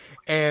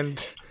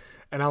 and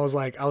I was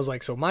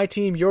like, so my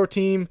team, your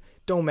team,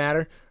 don't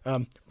matter.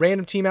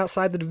 Random team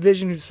outside the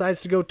division who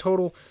decides to go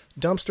total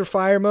dumpster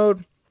fire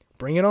mode,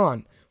 bring it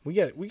on. We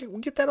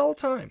get that all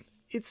the time.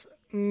 It's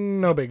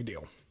no big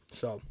deal.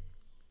 So,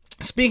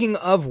 speaking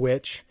of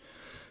which,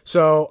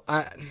 so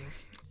I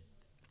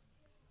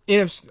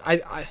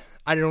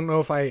don't know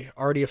if I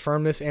already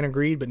affirmed this and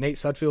agreed, but Nate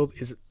Sudfeld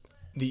is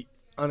the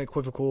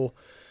unequivocal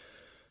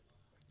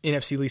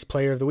NFC least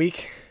player of the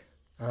week.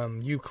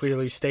 You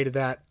clearly stated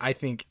that. I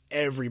think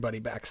everybody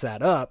backs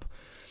that up.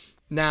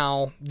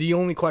 Now, the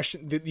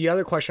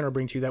other question I'll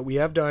bring to you that we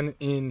have done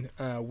in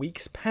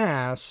weeks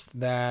past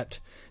that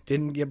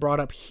didn't get brought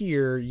up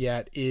here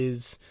yet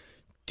is,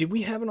 did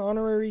we have an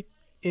honorary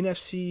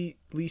NFC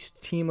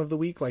least team of the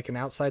week, like an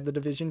outside the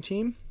division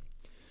team?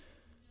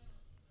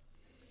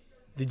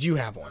 Did you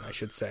have one, I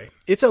should say?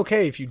 It's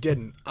okay if you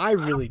didn't. I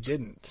really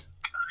didn't.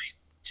 I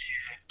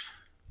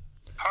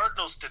did.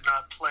 Cardinals did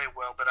not play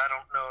well, but I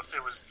don't know if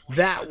it was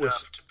least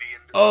enough to be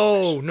in the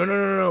division.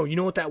 No. You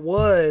know what that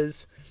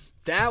was?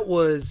 That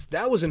was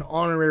an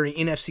honorary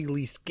NFC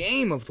least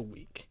game of the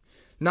week.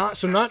 Not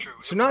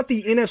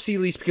the NFC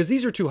least, because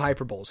these are two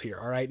Hyper Bowls here,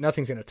 all right?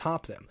 Nothing's going to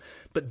top them.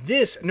 But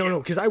this,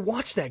 because I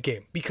watched that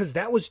game, because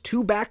that was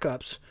two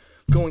backups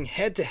going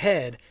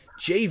head-to-head,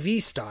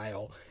 JV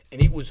style,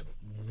 and it was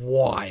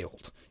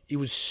wild. It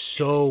was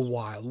so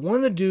wild. One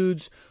of the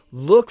dudes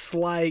looks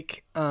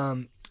like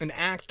an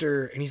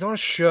actor, and he's on a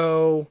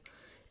show,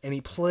 and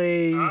he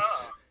plays...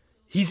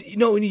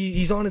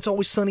 He's on It's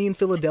Always Sunny in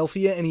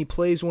Philadelphia, and he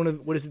plays one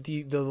of, what is it,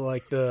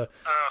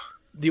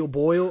 the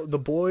O'Boyle, the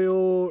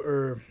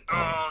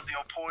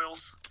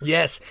O'Poyles.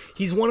 Yes,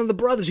 he's one of the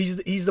brothers.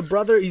 He's the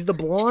brother. He's the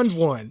blonde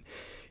one.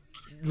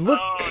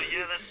 Look,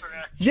 yeah, that's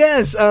right.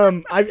 Yes,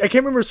 I can't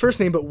remember his first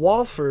name, but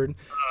Walford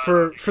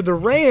for the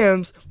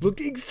Rams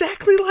looked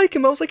exactly like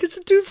him. I was like, it's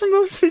the dude from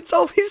It's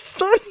Always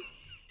Sunny.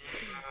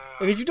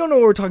 And if you don't know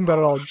what we're talking about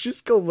at all,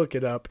 just go look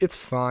it up. It's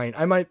fine.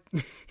 I might.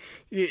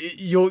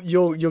 You'll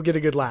get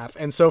a good laugh.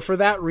 And so for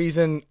that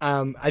reason,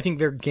 I think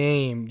their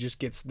game just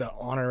gets the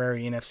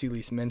honorary NFC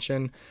least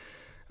mention.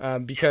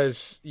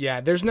 Because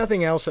there's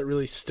nothing else that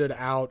really stood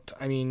out.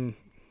 I mean,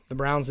 the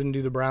Browns didn't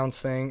do the Browns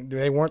thing.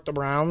 They weren't the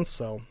Browns,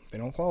 so they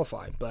don't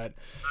qualify. But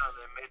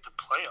they made the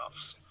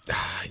playoffs.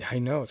 I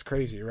know, it's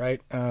crazy,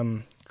 right?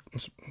 I'm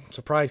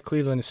surprised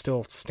Cleveland is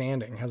still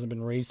standing, hasn't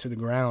been razed to the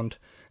ground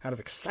out of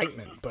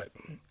excitement, but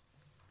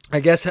I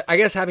guess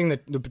having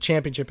the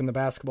championship in the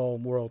basketball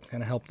world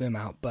kind of helped them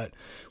out. But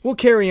we'll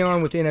carry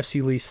on with the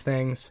NFC least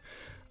things.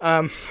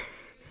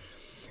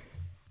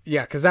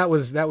 Because that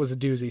was a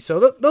doozy.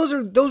 So those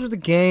are the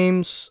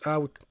games.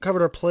 We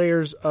covered our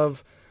players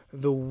of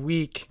the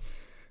week.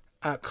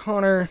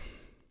 Connor,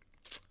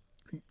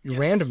 your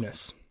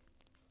randomness.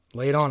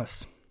 Lay it on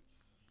us.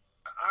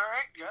 All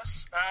right,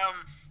 yes.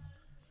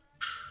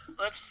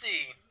 Let's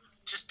see.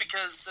 Just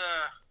because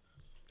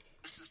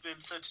this has been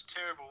such a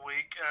terrible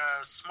week,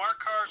 smart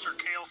cars or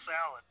kale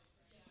salad?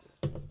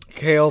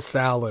 Kale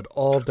salad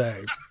all day.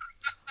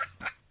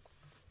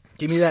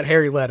 Give me that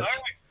hairy lettuce. All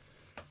right.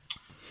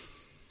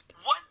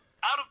 What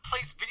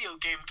out-of-place video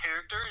game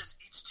character is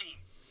each team?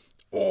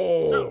 Oh.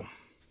 So,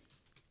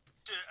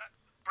 to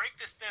break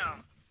this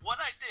down, what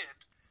I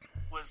did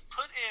was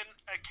put in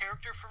a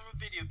character from a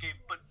video game,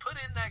 but put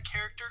in that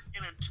character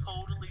in a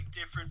totally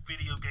different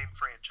video game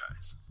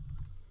franchise.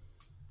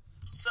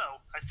 So,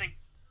 I think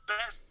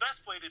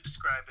best way to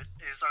describe it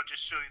is I'll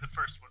just show you the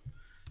first one.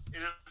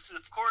 It is,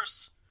 of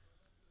course,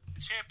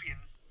 the champion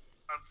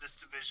of this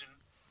division,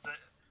 the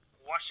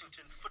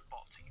Washington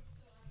football team.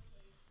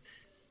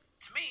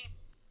 To me,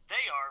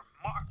 they are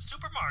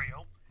Super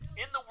Mario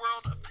in the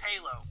world of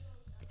Halo.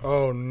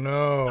 Oh,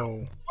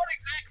 no. What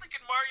exactly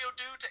can Mario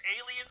do to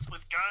aliens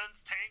with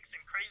guns, tanks,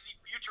 and crazy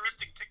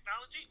futuristic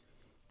technology?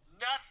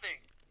 Nothing.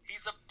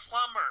 He's a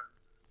plumber.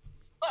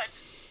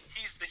 But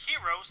he's the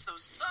hero, so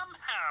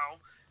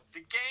somehow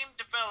the game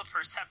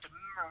developers have to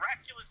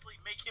miraculously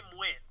make him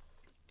win,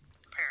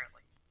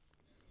 apparently.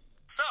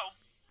 So,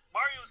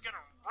 Mario's going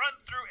to run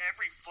through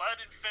every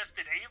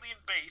flood-infested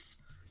alien base,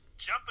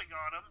 jumping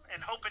on them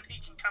and hoping he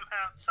can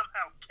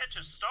somehow catch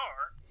a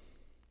star.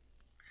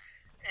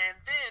 And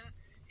then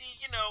he,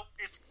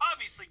 is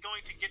obviously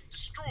going to get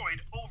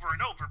destroyed over and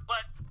over.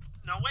 But,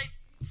 no, wait,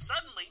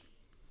 suddenly,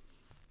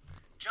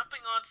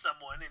 jumping on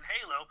someone in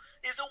Halo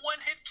is a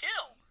one-hit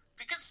kill.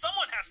 Because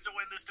someone has to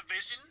win this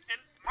division, and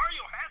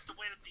Mario has to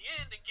win at the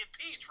end and get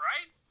Peach,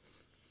 right?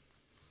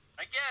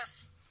 I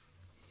guess.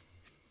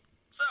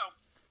 So,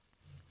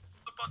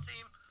 football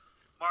team,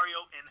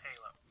 Mario in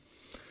Halo.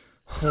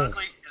 It's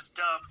ugly, it's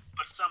dumb,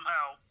 but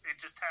somehow it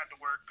just had to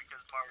work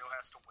because Mario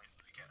has to win,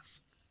 I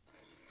guess.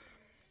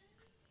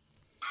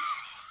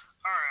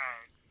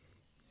 Alright.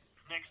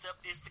 Next up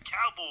is the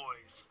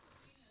Cowboys.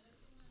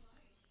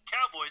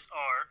 Cowboys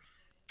are...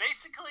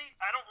 basically,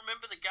 I don't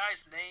remember the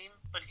guy's name,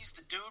 but he's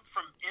the dude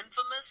from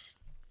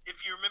Infamous,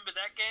 if you remember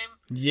that game.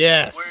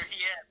 Yes. Where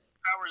he had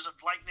powers of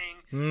lightning.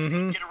 And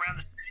they get around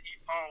the city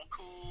all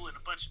cool and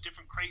a bunch of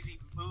different crazy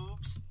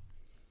moves.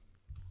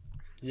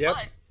 Yep.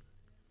 But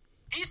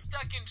he's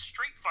stuck in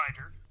Street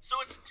Fighter, so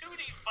it's a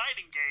 2D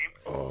fighting game.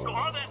 So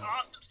all that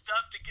awesome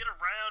stuff to get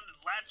around and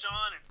latch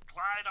on and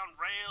glide on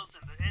rails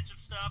and the edge of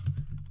stuff,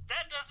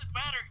 that doesn't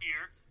matter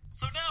here.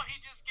 So now he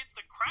just gets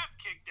the crap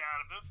kicked out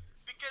of him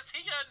because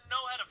he doesn't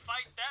know how to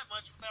fight that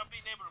much without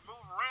being able to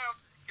move around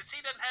because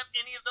he doesn't have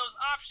any of those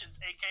options,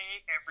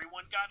 a.k.a.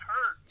 everyone got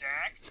hurt,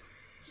 Dak.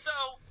 So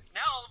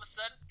now all of a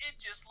sudden it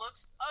just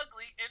looks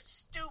ugly and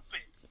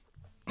stupid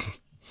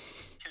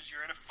because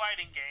you're in a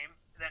fighting game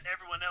that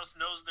everyone else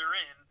knows they're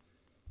in,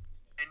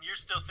 and you're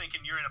still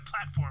thinking you're in a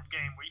platform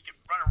game where you can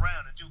run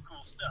around and do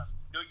cool stuff.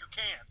 No, you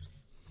can't.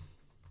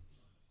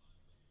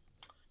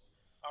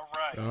 All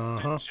right,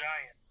 the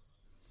Giants.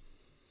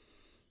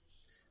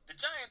 The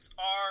Giants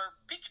are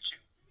Pikachu,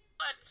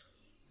 but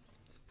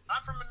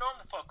not from a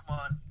normal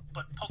Pokemon,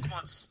 but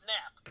Pokemon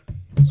Snap.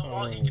 So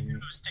all he can do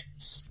is take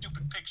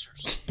stupid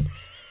pictures.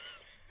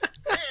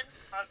 Then,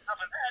 on top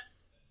of that,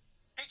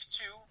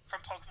 Pikachu from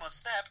Pokemon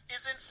Snap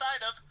is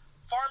inside of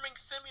Farming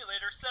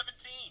Simulator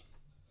 17.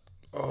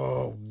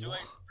 Oh. Do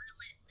I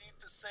really need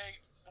to say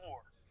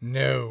more?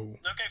 No.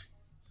 Okay,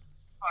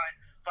 fine.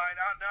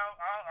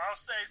 I'll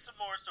say some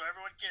more so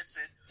everyone gets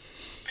it.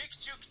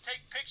 Pikachu can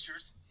take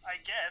pictures, I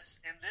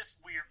guess, in this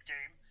weird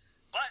game,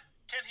 but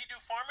can he do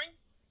farming?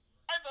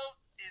 My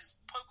vote is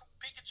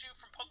Pikachu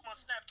from Pokemon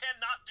Snap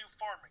cannot do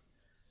farming.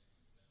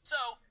 So,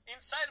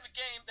 inside of a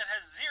game that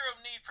has zero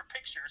need for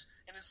pictures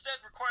and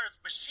instead requires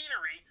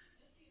machinery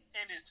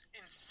and is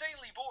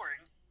insanely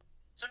boring,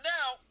 so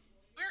now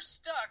we're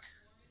stuck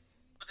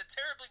with a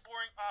terribly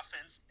boring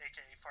offense,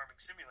 aka Farming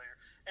Simulator,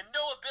 and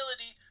no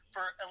ability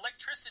for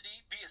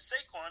electricity via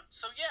Saquon.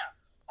 So yeah,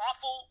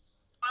 awful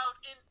out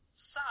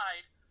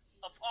inside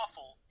of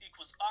awful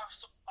equals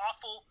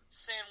awful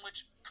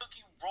sandwich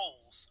cookie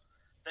rolls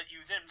that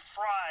you then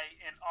fry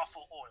in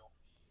awful oil.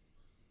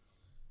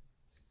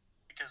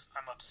 Because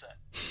I'm upset.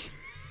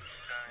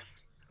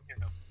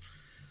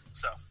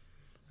 So,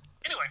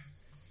 anyway.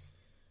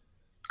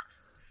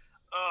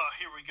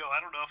 Here we go. I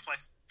don't know if my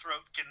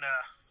throat can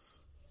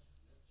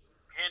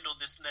handle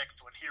this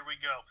next one. Here we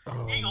go.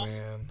 Oh,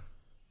 Eagles. Man.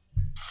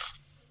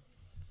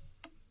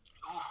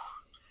 Ooh.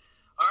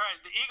 All right,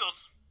 the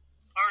Eagles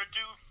are a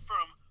dude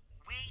from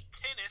Wii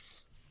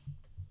Tennis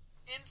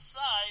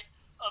inside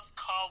of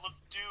Call of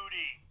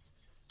Duty.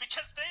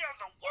 Because they are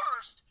the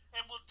worst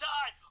and will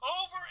die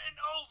over and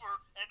over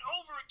and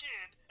over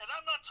again. And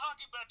I'm not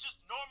talking about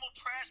just normal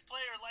trash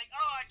player like,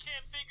 oh, I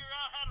can't figure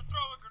out how to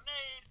throw a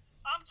grenade.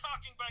 I'm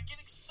talking about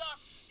getting stuck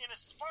in a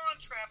spawn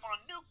trap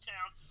on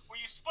Nuketown where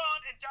you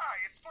spawn and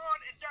die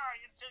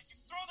until you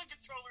throw the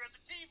controller at the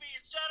TV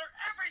and shatter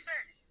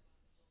everything.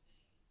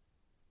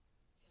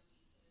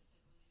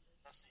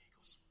 That's the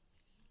Eagles.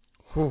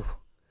 Whew.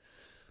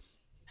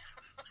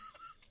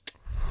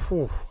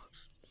 Whew.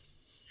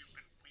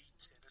 Stupid Wii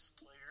Tennis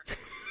player.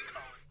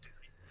 Call of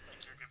Duty.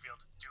 Like you're going to be able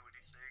to do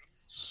anything.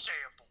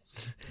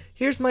 Shambles.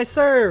 Here's my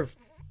serve.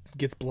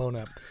 Gets blown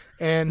up.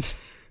 And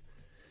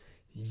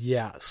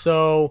yeah,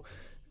 so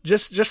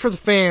just for the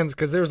fans,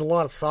 because there's a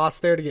lot of sauce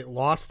there to get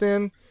lost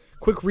in,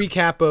 quick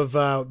recap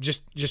of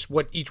just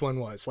what each one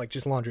was. Like,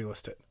 just laundry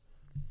list it.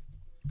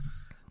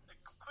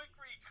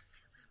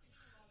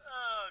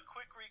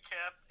 Quick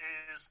recap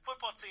is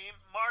football team,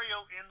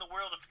 Mario in the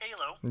world of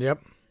Halo. Yep.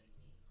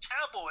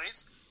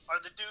 Cowboys are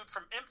the dude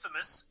from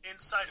Infamous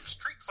inside of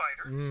Street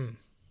Fighter.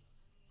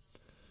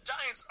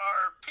 Giants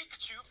are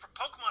Pikachu from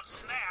Pokemon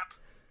Snap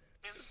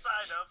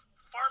inside of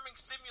Farming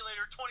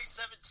Simulator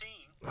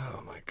 2017.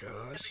 Oh my And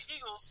gosh. the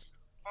Eagles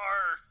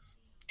are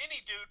any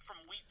dude from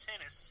Wii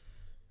Tennis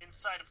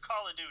inside of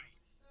Call of Duty.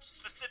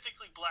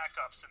 Specifically Black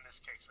Ops in this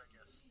case, I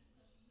guess.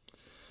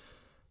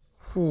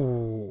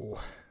 Ooh.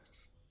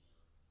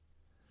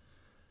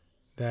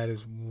 That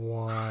is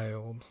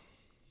wild.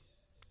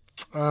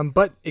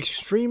 But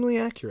extremely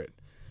accurate.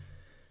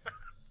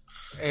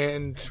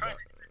 And Trying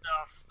to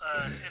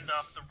end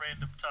off the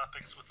random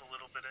topics with a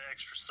little bit of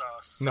extra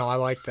sauce. no, I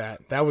like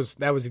that. That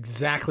was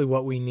exactly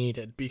what we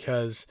needed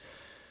because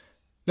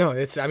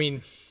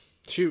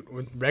shoot,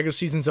 when regular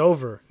season's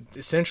over,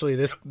 essentially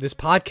this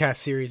podcast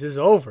series is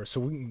over. So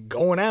we're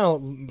going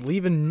out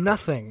leaving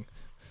nothing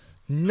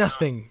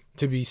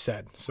to be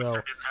said. So I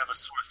didn't have a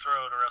sore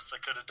throat, or else I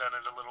could have done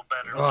it a little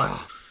better.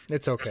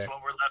 It's okay. That's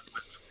what we're left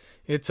with.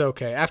 It's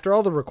okay. After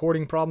all the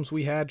recording problems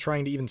we had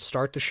trying to even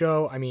start the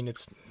show, I mean,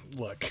 That's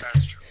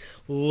true.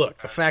 Look,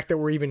 the fact that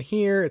we're even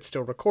here, it's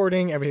still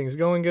recording, everything's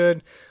going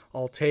good.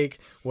 I'll take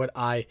what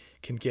I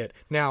can get.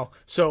 Now,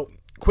 so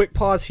quick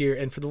pause here,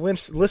 and for the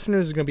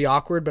listeners, it's going to be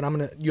awkward, but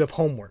you have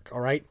homework, all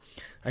right?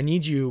 I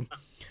need you,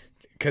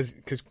 because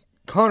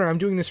Connor, I'm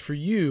doing this for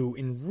you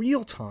in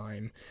real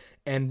time,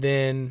 and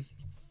then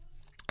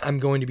I'm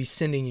going to be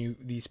sending you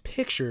these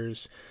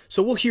pictures,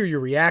 so we'll hear your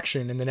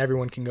reaction, and then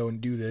everyone can go and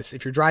do this.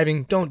 If you're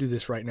driving, don't do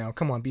this right now.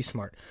 Come on, be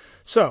smart.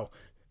 So,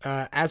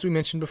 as we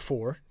mentioned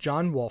before,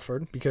 John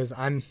Walford, because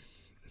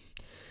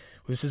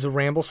this is a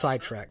ramble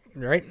sidetrack,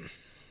 right?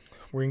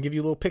 we're going to give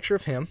you a little picture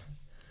of him.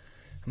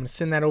 I'm going to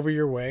send that over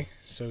your way.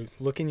 So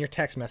look in your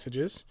text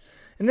messages.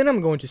 And then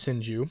I'm going to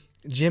send you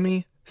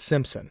Jimmy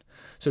Simpson.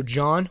 So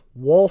John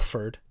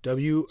Wolford,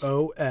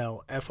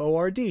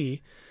 Wolford,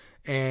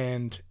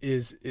 and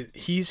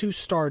he's who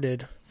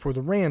started for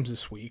the Rams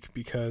this week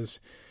because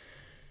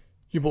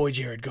your boy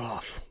Jared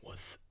Goff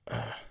was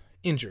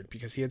injured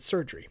because he had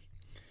surgery.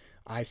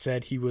 I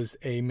said he was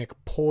a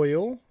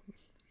McPoyle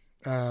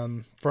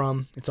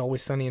from It's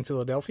Always Sunny in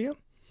Philadelphia.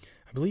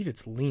 I believe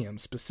it's Liam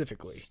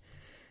specifically.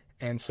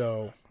 And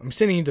so I'm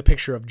sending you the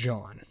picture of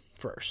John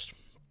first.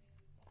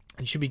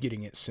 And you should be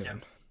getting it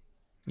soon.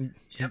 Yep,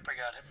 I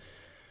got it.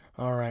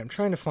 All right, I'm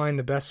trying to find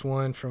the best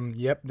one from.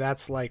 Yep,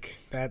 that's like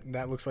that.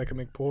 That looks like a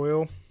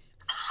McPoyle.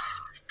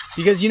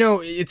 Because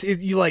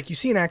you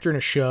see an actor in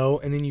a show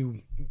and then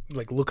you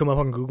like look them up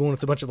on Google and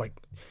it's a bunch of like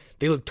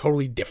they look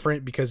totally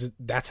different because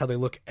that's how they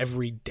look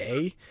every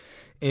day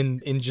in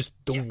just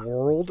the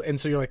world. And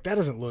so you're like,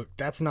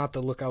 that's not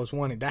the look I was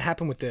wanting. That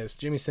happened with this.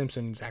 Jimmy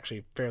Simpson is actually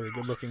a fairly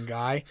good looking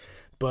guy,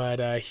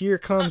 but here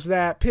comes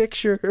that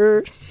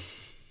picture.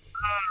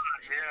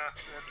 Yeah,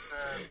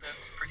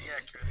 that's pretty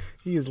accurate.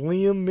 He is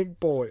Liam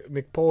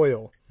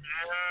McPoyle.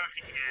 Yeah,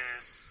 he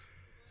is.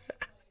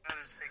 That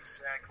is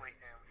exactly him.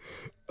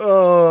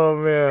 Oh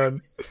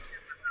man,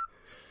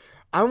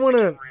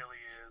 Really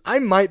I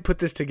might put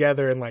this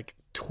together and like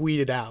tweet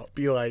it out.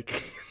 Be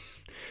like,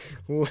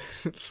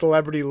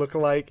 celebrity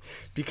lookalike,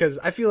 because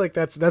I feel like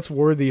that's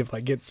worthy of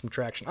like getting some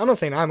traction. I'm not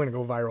saying I'm gonna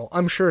go viral.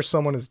 I'm sure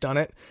someone has done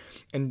it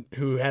and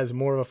who has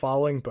more of a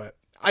following, but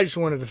I just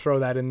wanted to throw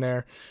that in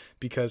there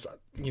because,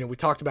 we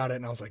talked about it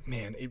and I was like,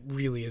 man, it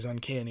really is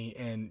uncanny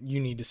and you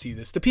need to see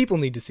this. The people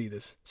need to see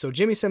this. So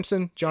Jimmy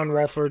Simpson, John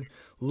Wolford,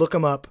 look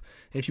them up.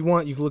 And if you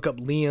want, you can look up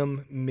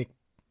Liam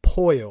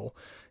McPoyle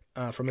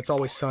from It's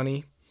Always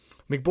Sunny.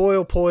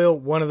 McBoyle, Poyle,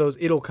 one of those,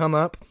 it'll come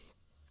up.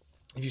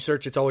 If you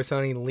search It's Always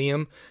Sunny,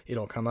 Liam,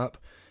 it'll come up.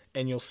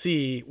 And you'll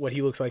see what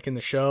he looks like in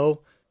the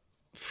show.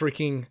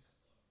 Freaking,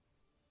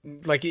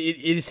 like it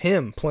is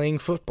him playing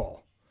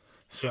football.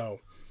 So...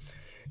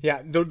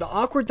 yeah, the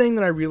awkward thing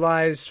that I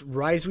realized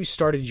right as we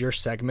started your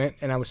segment,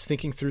 and I was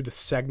thinking through the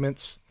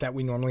segments that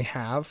we normally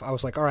have, I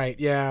was like, all right,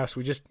 yeah, so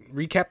we just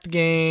recap the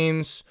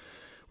games,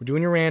 we're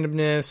doing your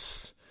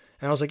randomness,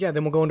 and I was like, yeah,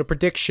 then we'll go into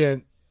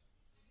prediction.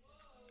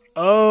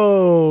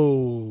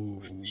 Oh.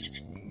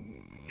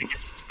 I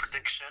guess it's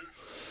prediction.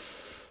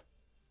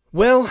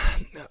 Well,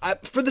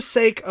 for the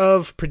sake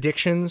of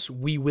predictions,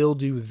 we will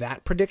do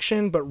that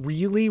prediction, but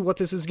really what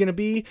this is going to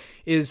be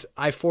is,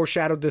 I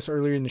foreshadowed this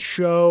earlier in the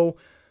show,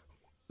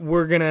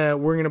 we're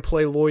gonna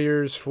play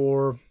lawyers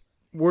for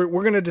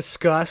we're gonna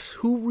discuss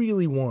who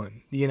really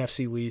won the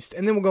NFC least,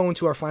 and then we'll go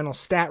into our final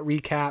stat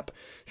recap,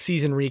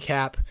 season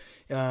recap,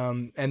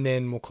 and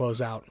then we'll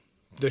close out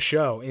the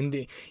show,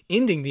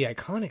 ending the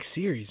iconic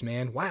series.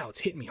 Man, wow, it's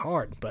hitting me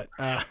hard, but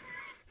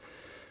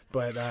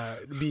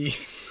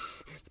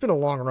it's been a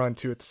long run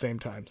too at the same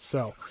time. So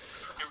it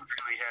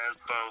really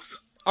has both.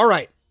 All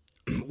right,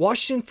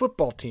 Washington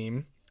football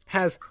team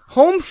has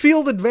home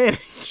field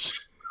advantage.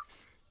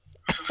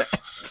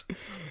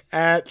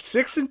 At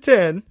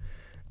 6-10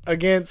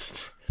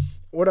 against,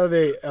 what are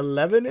they,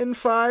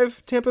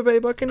 11-5 Tampa Bay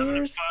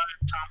Buccaneers?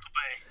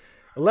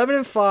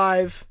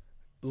 11-5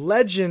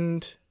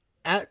 legend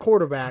at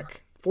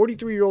quarterback,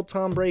 43-year-old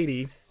Tom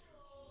Brady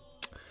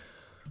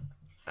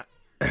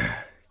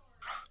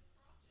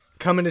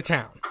coming to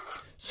town.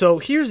 So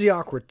here's the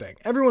awkward thing.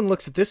 Everyone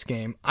looks at this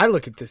game. I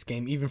look at this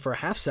game even for a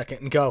half second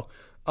and go,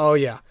 oh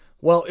yeah,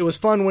 well, it was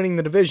fun winning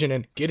the division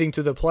and getting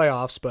to the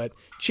playoffs, but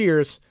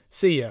cheers.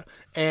 See ya.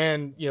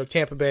 And,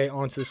 Tampa Bay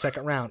on to the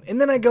second round.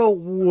 And then I go,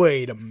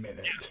 wait a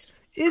minute.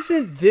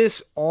 Isn't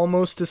this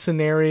almost a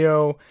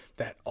scenario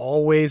that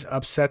always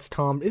upsets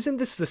Tom? Isn't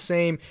this the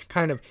same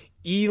kind of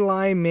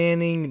Eli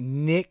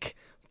Manning, Nick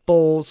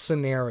Foles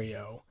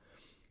scenario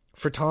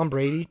for Tom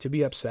Brady to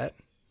be upset?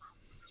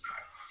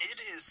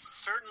 It is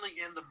certainly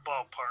in the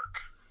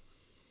ballpark.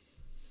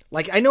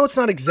 Like, I know it's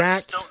not exact. I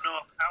just don't know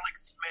if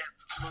Alex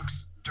Smith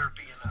looks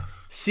derpy enough.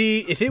 See,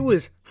 if it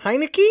was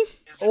Heineke,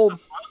 is it the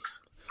Buck?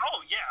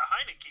 Oh yeah,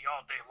 Heineke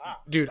all day long.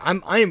 Dude,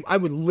 I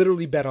would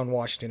literally bet on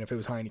Washington if it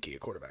was Heineke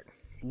at quarterback.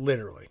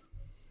 Literally.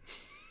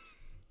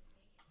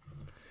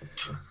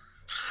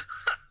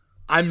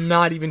 I'm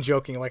not even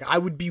joking. Like, I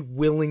would be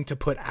willing to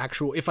put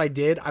if I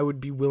did, I would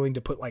be willing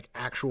to put like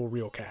actual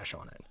real cash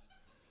on it.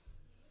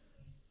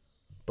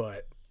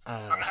 But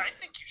I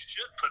think you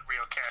should put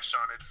real cash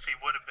on it if he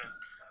would have been.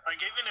 Like,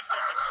 even if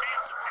there's a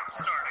chance of him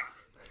starting.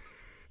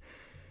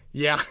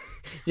 Yeah.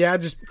 Yeah,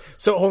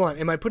 so hold on.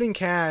 Am I putting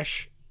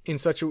cash in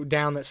such a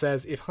down that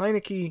says if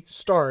Heineke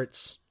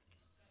starts,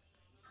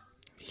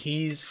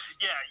 he's...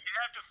 Yeah, you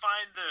have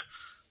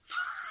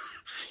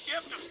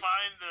to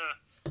find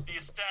the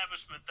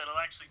establishment that'll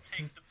actually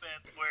take the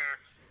bet where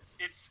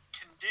it's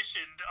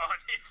conditioned on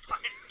if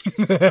Heineke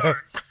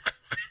starts,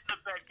 then the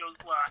bet goes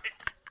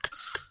live.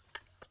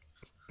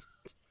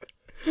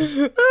 So if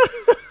you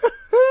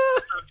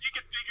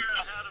can figure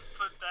out how to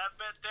put that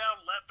bet down,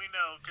 let me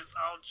know, because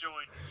I'll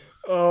join.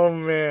 Oh,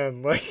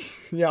 man.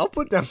 Yeah, I'll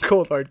put down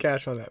cold hard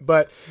cash on that.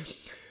 But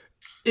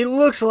it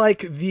looks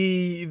like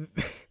the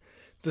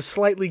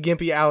slightly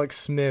gimpy Alex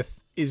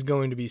Smith is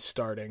going to be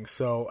starting.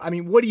 So, I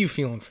mean, what are you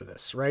feeling for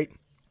this, right?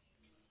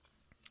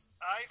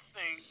 I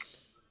think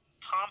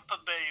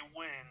Tampa Bay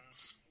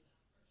wins.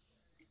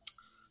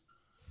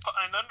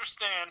 And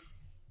understand,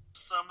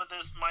 some of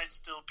this might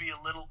still be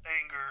a little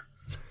anger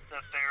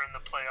that they're in the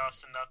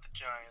playoffs and not the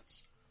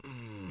Giants.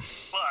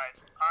 But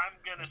I'm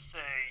going to say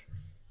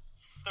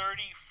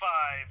 35-3.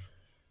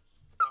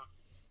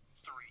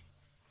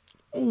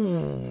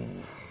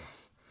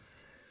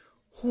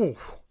 Ooh.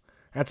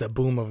 That's a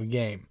boom of a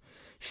game.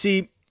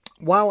 See,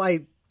 while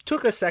I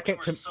took a second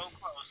We're so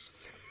close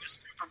to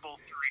Super Bowl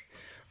 3.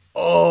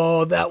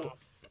 Oh,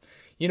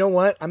 you know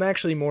what? I'm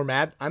actually more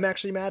mad. I'm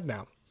actually mad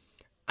now.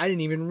 I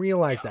didn't even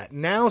realize that.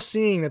 Now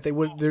seeing that their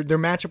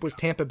matchup was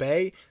Tampa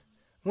Bay,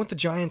 I want the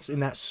Giants in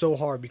that so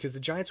hard because the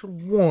Giants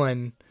would have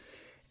won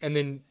and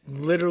then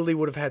literally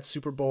would have had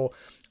Super Bowl.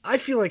 I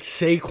feel like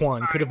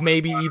Saquon could have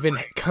maybe even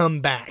come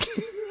back.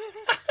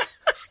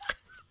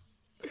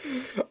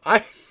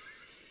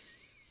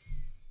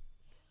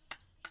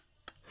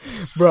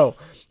 Bro,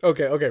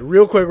 okay,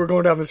 real quick, we're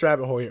going down this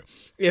rabbit hole here.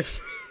 If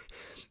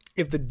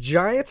the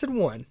Giants had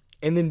won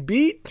and then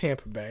beat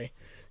Tampa Bay,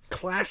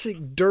 classic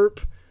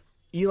derp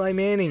Eli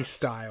Manning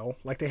style,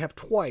 like they have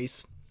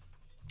twice,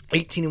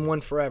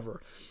 18-1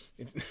 forever,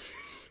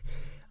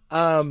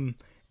 and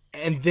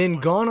then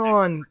gone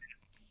on,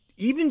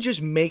 even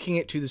just making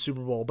it to the Super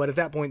Bowl, but at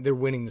that point they're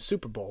winning the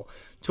Super Bowl.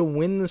 To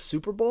win the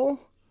Super Bowl,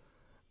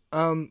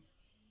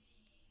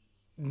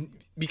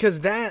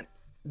 because that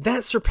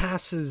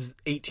surpasses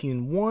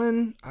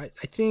 18-1, I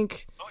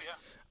think. Oh yeah.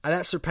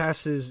 That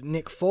surpasses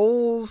Nick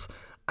Foles.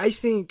 I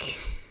think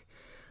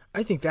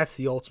that's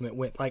the ultimate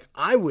win. Like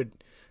I would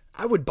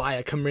buy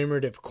a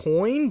commemorative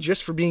coin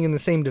just for being in the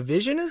same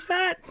division as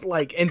that,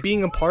 like, and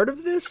being a part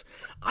of this.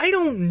 I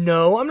don't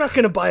know. I'm not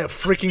gonna buy a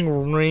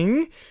freaking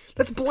ring.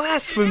 That's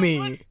blasphemy.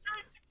 That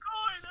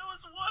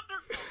was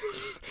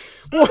wonderful.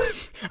 Well,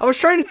 I was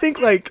trying to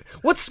think, like,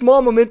 what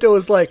small memento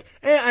is like,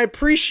 hey, I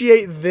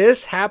appreciate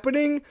this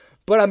happening,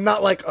 but I'm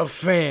not like a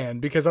fan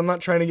because I'm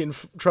not trying to get in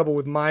trouble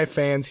with my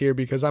fans here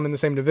because I'm in the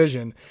same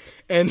division.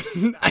 And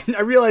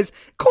I realized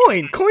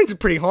coins are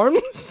pretty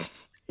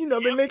harmless. You know,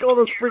 they make all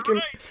those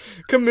freaking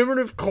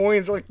commemorative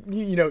coins, like,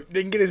 you know,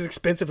 they can get as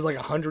expensive as like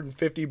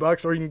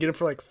 $150 or you can get them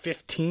for like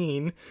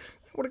 15. I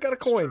would have got a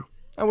coin.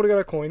 I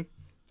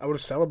would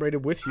have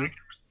celebrated with you.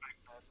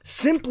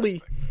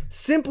 Simply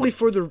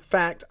for the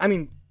fact, I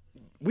mean,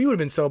 we would have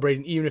been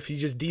celebrating even if he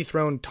just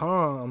dethroned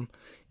Tom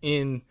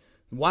in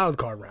wild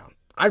card round.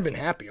 I'd been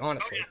happy,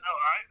 honestly. Oh, yeah, no,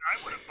 I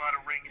would have bought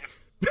a ring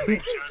if they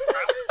just,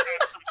 I would have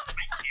had some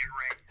reindeer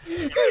ring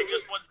if they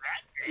just won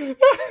that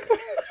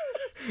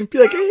game. Be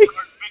like, hey.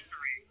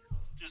 Victory,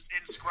 just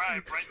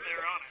inscribed right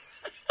there on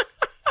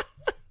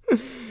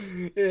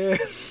it. Yeah.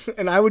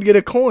 And I would get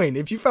a coin.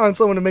 If you found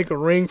someone to make a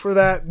ring for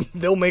that,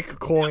 they'll make a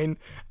coin. Yep.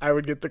 I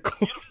would get the coin.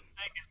 The beautiful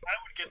thing is I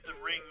would get the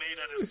ring made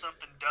out of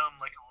something dumb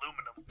like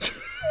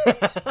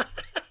aluminum.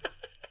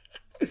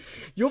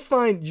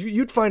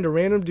 You'd find a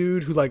random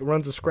dude who like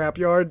runs a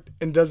scrapyard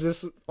and does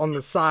this on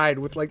the side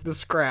with like the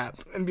scrap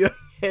and be like,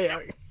 hey,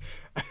 I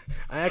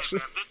actually.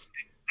 Man, this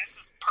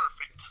is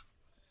perfect.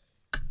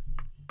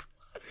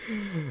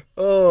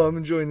 Oh, I'm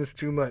enjoying this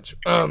too much.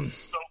 So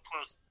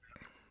close.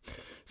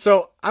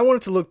 So I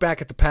wanted to look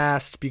back at the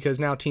past because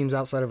now teams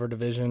outside of our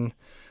division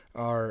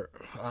are,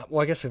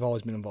 well, I guess they've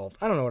always been involved.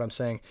 I don't know what I'm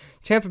saying.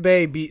 Tampa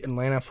Bay beat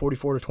Atlanta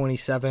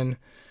 44-27.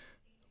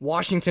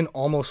 Washington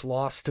almost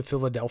lost to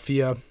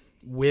Philadelphia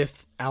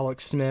with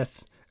Alex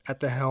Smith at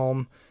the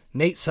helm.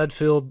 Nate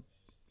Sudfeld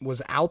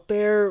was out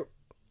there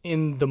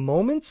in the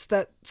moments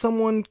that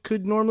someone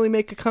could normally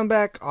make a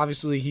comeback.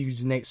 Obviously, he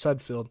was Nate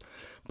Sudfeld,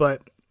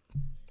 but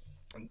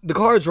the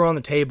cards were on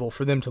the table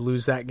for them to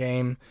lose that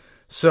game.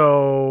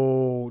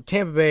 So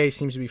Tampa Bay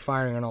seems to be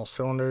firing on all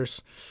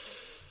cylinders.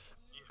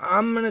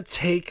 I'm going to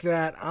take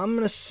that. I'm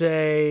going to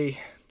say,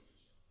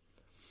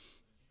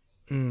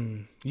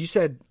 you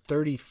said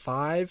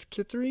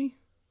 35-3?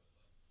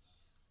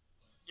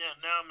 Yeah,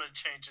 now I'm going to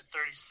change it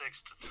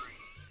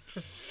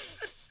 36-3.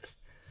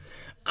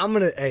 I'm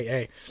going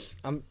to,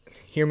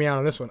 hear me out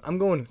on this one. I'm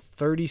going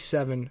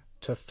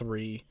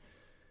 37-3.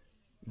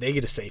 They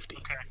get a safety.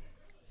 Okay.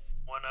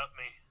 One up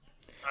me.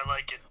 I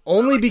like it.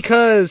 Only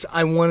because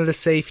I wanted a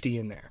safety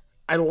in there.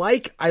 I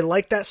like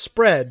that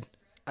spread.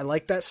 I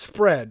liked the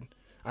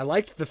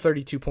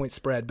 32-point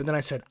spread, but then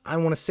I said, I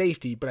want a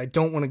safety, but I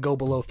don't want to go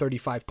below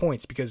 35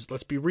 points because,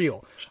 let's be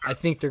real, I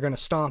think they're going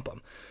to stomp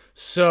them.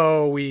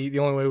 So the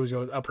only way was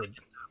to go upward.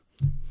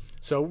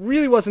 So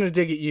really wasn't a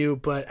dig at you,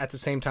 but at the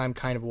same time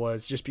kind of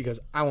was just because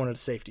I wanted a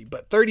safety.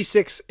 But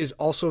 36 is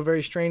also a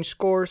very strange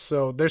score,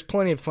 so there's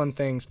plenty of fun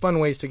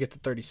ways to get to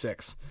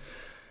 36.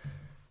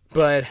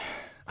 But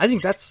I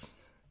think that's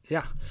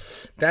Yeah,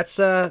 that's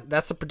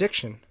a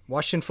prediction.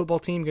 Washington football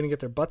team going to get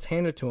their butts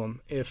handed to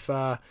them. If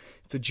the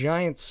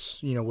Giants,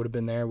 would have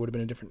been there, would have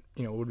been a different,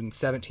 would have been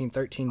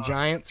 17-13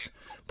 Giants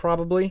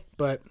probably.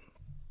 But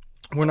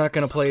we're not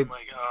going to play.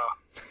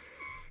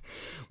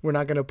 We're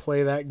not going to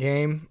play that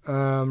game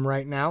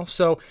right now.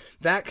 So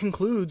that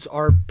concludes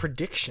our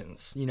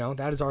predictions.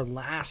 That is our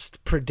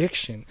last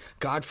prediction.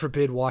 God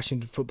forbid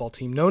Washington football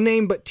team, no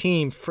name but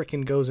team,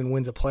 freaking goes and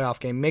wins a playoff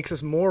game. Makes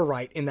us more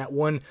right in that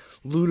one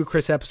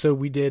ludicrous episode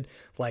we did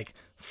like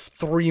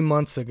 3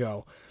 months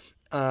ago.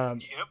 Yep.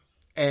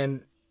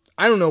 And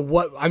I don't know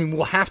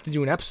we'll have to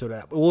do an episode of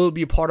that. Will it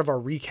be a part of our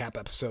recap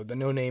episode, the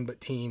no name but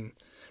team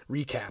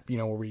recap,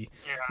 where we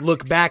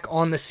look back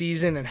on the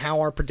season and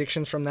how our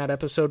predictions from that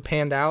episode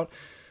panned out,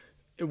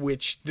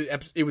 which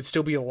it would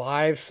still be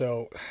alive,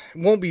 so it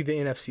won't be the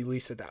NFC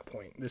least at that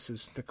point. This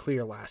is the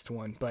clear last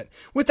one. But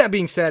with that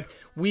being said,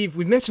 we've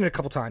mentioned it a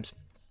couple times.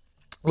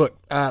 Look,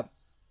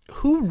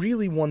 who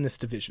really won this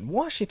division?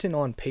 Washington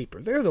on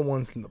paper. They're the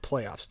ones in the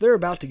playoffs. They're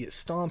about to get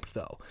stomped,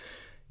 though.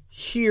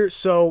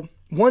 So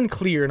one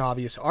clear and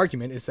obvious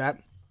argument is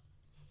that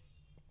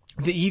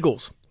the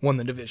Eagles won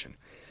the division.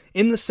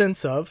 In the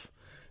sense of,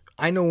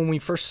 I know when we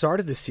first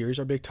started this series,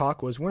 our big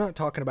talk was, we're not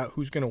talking about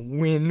who's going to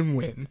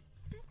win.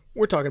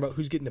 We're talking about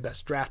who's getting the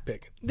best draft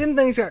pick. Then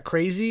things got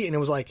crazy, and it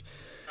was like,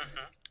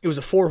 it was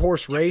a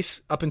 4-horse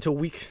race up until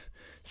week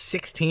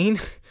 16.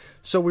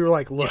 So we were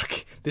like,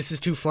 look, this is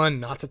too fun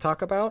not to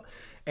talk about.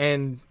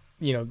 And,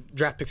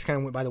 draft picks kind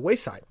of went by the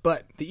wayside.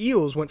 But the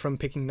Eagles went from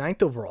picking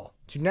 9th overall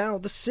to now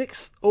the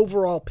 6th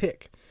overall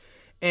pick.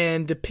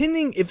 And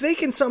depending, if they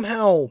can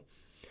somehow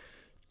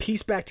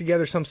piece back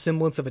together some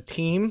semblance of a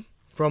team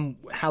from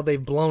how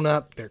they've blown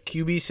up their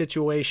QB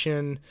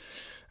situation,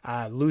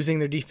 losing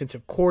their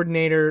defensive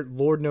coordinator,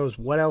 Lord knows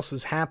what else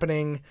is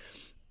happening,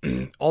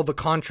 all the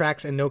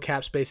contracts and no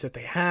cap space that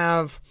they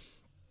have,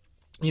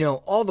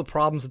 all the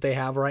problems that they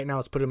have right now,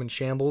 it's put them in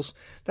shambles.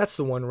 That's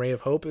the one ray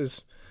of hope,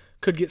 is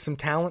could get some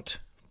talent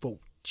for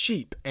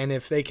cheap. And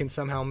if they can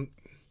somehow,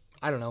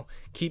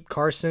 keep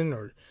Carson,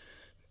 or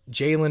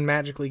Jalen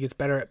magically gets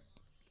better at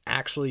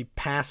actually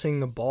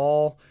passing the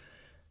ball,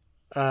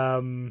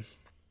 there's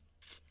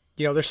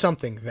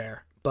something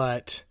there.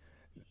 But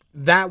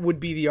that would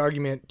be the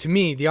argument, to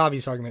me, the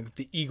obvious argument that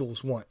the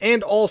Eagles won.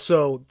 And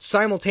also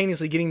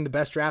simultaneously getting the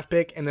best draft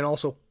pick and then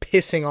also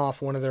pissing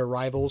off one of their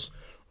rivals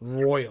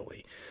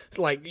royally. It's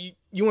like,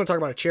 you want to talk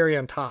about a cherry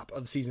on top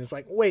of the season. It's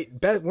like, wait,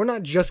 we're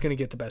not just going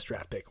to get the best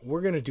draft pick.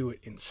 We're going to do it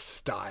in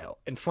style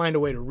and find a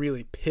way to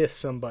really piss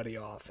somebody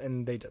off.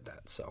 And they did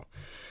that. So,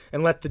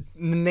 and let the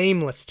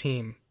nameless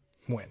team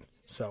win.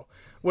 So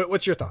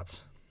what's your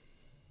thoughts?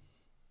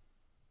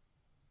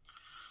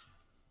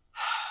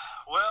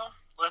 Well,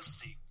 let's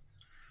see.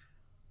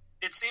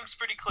 It seems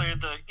pretty clear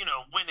the,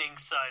 winning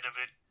side of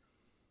it,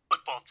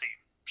 football team.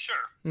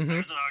 Sure,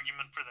 There's an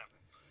argument for them.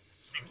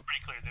 Seems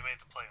pretty clear they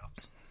made the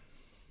playoffs.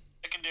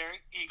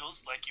 Secondary,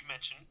 Eagles, like you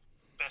mentioned,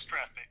 best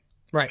draft pick.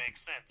 Right.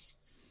 Makes sense.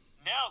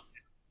 Now,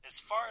 as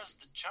far as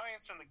the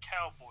Giants and the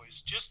Cowboys,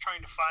 just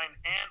trying to find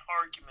an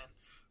argument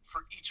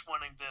for each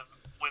one of them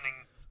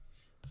winning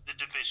the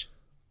division.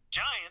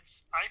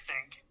 Giants, I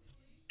think,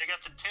 they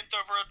got the 10th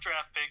overall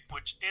draft pick,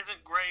 which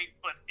isn't great,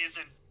 but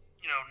isn't,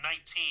 19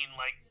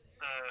 like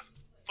the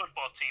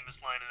football team is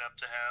lining up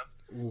to have.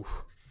 Oof.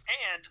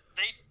 And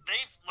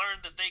they've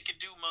learned that they could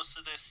do most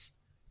of this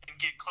and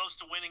get close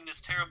to winning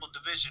this terrible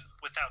division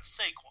without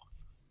Saquon.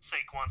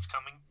 Saquon's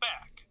coming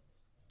back.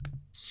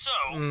 So,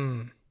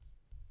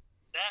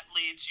 that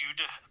leads you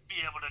to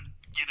be able to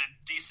get a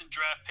decent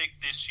draft pick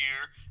this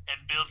year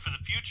and build for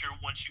the future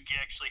once you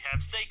actually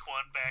have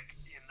Saquon back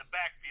in the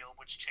backfield,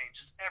 which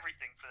changes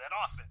everything for that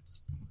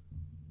offense.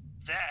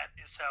 That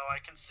is how I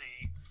can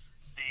see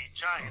the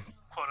Giants,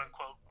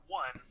 quote-unquote,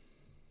 won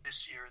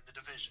this year in the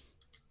division.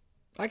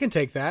 I can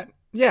take that.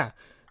 Yeah.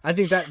 I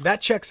think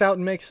that checks out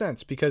and makes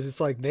sense, because it's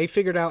like they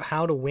figured out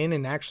how to win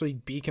and actually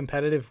be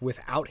competitive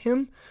without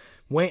him.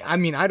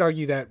 I'd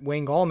argue that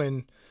Wayne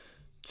Gallman,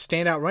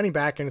 standout running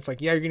back, and it's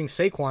like, yeah, you're getting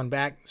Saquon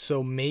back,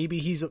 so maybe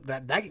he's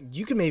that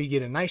you can maybe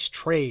get a nice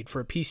trade for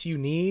a piece you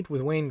need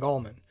with Wayne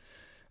Gallman.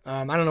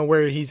 I don't know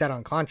where he's at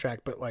on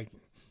contract, but like,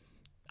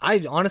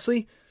 I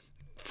honestly,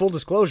 full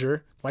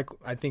disclosure, like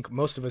I think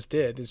most of us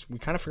did, is we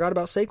kind of forgot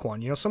about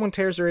Saquon. Someone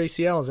tears their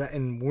ACL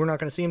and we're not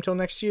going to see him till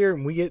next year,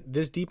 and we get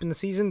this deep in the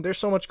season, there's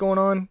so much going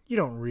on, you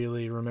don't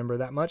really remember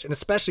that much. And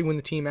especially when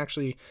the team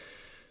actually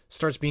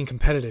starts being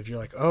competitive, you're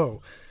like, oh.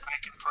 I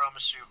can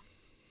promise you,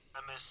 I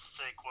missed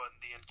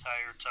Saquon the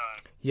entire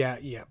time.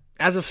 Yeah.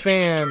 As a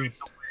fan, During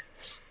the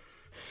wins,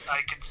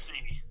 I could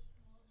see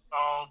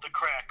all the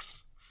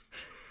cracks.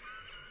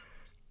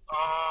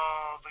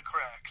 All the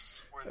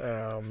cracks were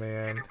there. Oh,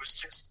 man. And it was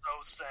just so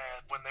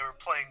sad when they were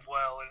playing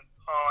well, and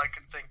all I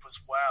could think was,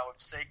 wow, if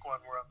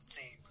Saquon were on the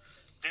team,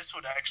 this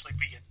would actually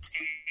be a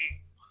team.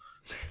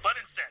 But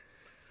instead.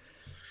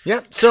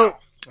 Yeah, so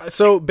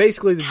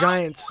basically the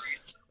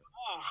Giants.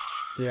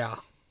 Yeah.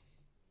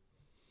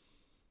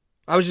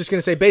 I was just going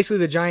to say, basically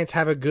the Giants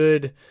have a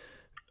good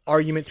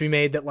argument to be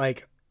made that,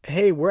 like,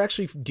 hey, we're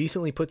actually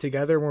decently put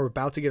together and we're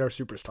about to get our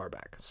superstar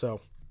back.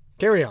 So,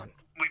 carry on.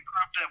 We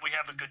proved that we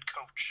have a good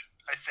coach,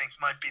 I think,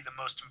 might be the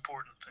most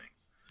important thing.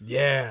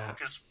 Yeah.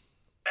 Because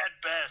at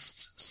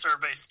best,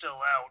 survey's still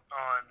out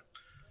on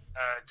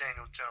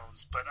Daniel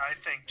Jones, but I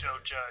think Joe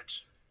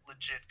Judge,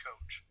 legit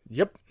coach.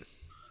 Yep.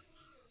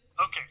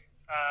 Okay,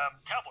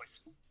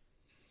 Cowboys.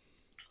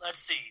 Let's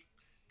see.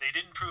 They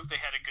didn't prove they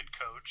had a good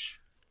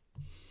coach.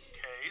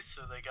 Okay,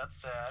 so they got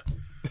that.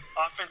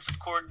 Offensive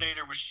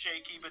coordinator was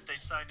shaky, but they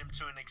signed him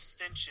to an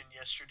extension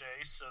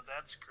yesterday, so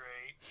that's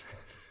great.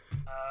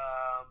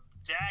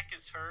 Dak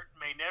is hurt,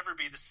 may never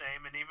be the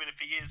same, and even if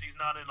he is, he's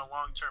not in a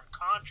long-term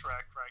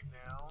contract right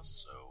now,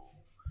 so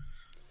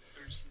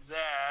there's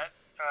that.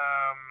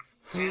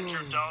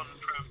 Andrew Dalton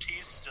proved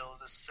he's still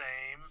the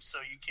same, so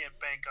you can't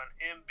bank on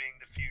him being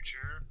the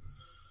future.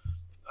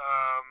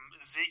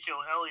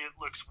 Ezekiel Elliott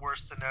looks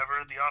worse than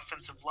ever. The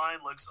offensive line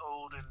looks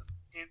old and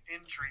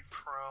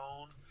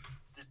injury-prone.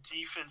 The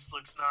defense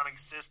looks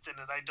non-existent,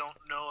 and I don't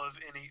know of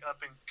any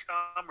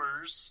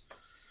up-and-comers.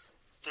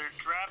 Their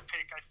draft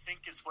pick, I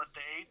think, is the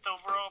 8th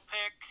overall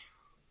pick.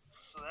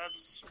 So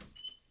that's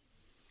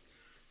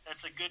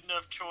a good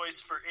enough choice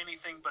for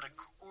anything but a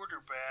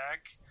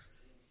quarterback.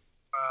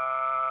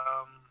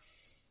 Oh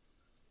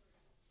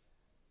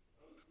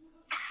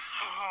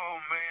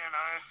man,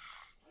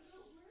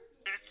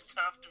 it's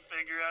tough to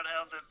figure out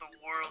how that the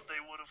world they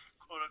would have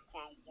quote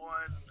unquote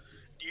won.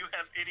 Do you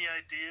have any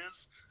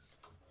ideas?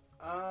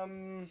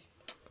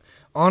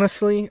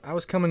 Honestly, I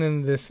was coming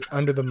into this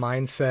under the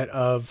mindset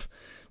of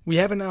we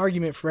have an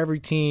argument for every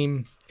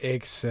team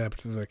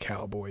except the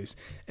Cowboys,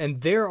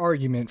 and their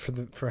argument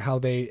for how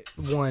they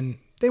won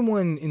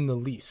in the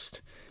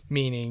least,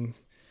 meaning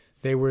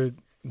they were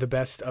the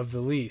best of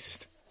the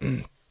least,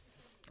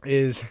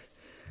 is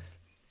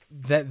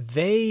that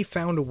they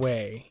found a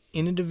way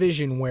in a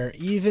division where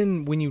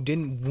even when you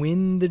didn't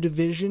win the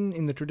division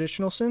in the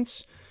traditional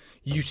sense,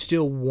 you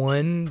still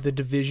won the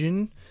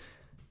division.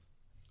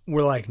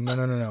 We're like,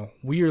 no.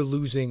 We are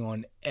losing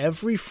on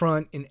every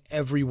front in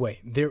every way.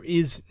 There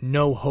is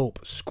no hope.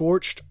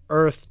 Scorched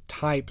earth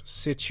type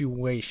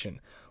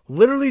situation.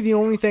 Literally the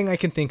only thing I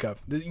can think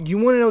of. You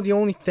want to know the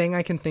only thing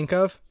I can think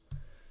of?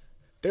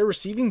 Their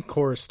receiving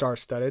core is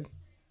star-studded.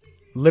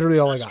 Literally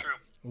all That's I got. true.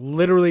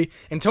 Literally.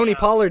 And Tony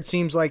Pollard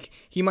seems like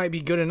he might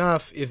be good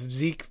enough if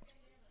Zeke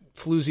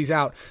floozies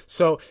out.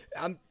 So,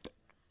 and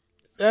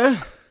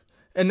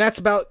that's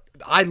about...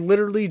 I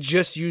literally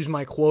just used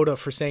my quota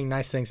for saying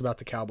nice things about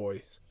the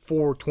Cowboys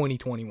for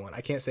 2021.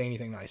 I can't say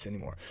anything nice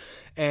anymore.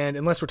 And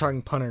unless we're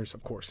talking punters,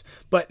 of course.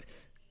 But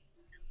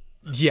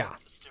yeah,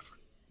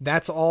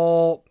 that's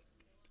all.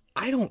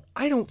 I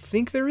don't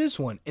think there is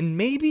one. And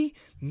maybe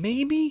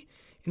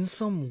in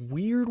some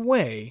weird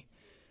way,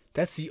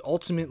 that's the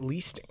ultimate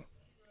leasting.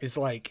 Is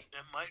like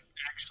it might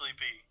actually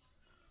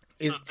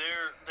be. So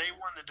they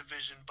won the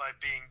division by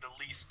being the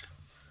least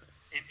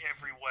in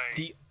every way.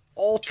 The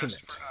ultimate.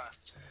 Just for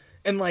us.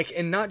 And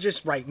not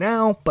just right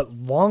now, but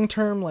long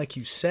term, like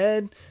you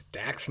said,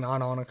 Dak's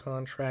not on a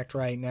contract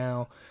right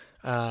now.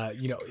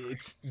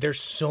 There's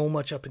so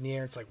much up in the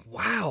air. It's like,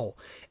 wow.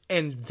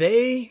 And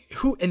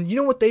and you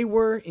know what they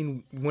were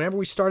in whenever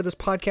we started this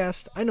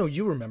podcast? I know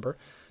you remember.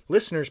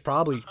 Listeners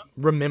probably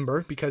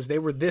remember because they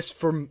were this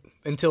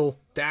until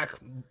Dak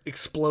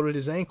exploded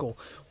his ankle.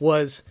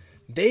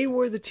 They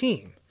were the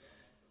team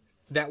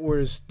that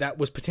was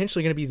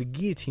potentially going to be the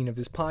guillotine of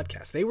this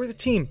podcast. They were the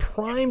team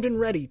primed and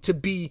ready to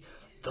be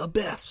the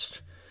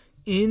best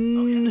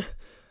in,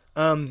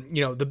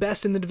 the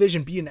best in the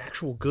division, be an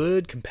actual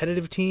good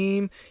competitive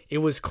team. It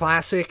was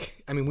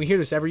classic. I mean, we hear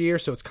this every year,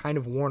 so it's kind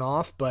of worn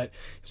off, but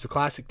it was a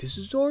classic. This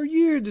is our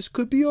year. This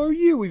could be our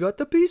year. We got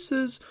the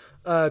pieces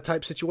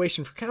type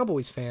situation for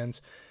Cowboys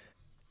fans.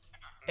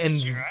 And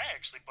I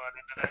actually bought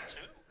into that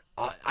too.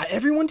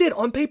 Everyone did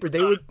on paper. They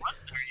were.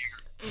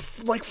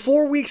 Like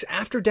 4 weeks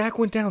after Dak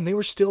went down, they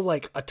were still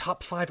like a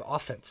top 5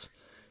 offense.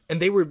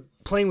 And they were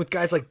playing with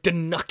guys like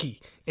Danucki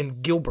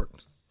and Gilbert.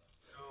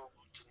 Oh,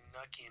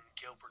 Danucki and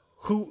Gilbert.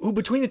 Who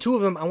between the two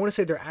of them, I want to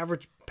say their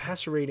average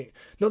passer rating,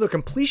 their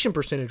completion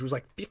percentage was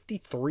like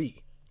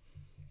 53.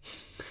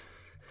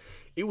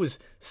 It was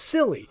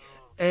silly.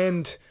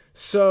 And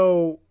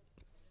so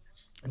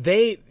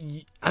they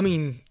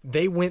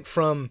went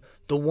from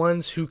the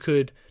ones who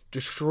could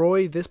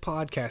destroy this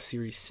podcast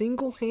series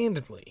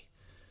single-handedly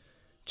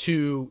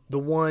to the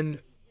one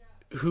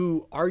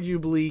who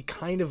arguably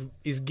kind of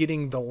is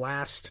getting the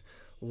last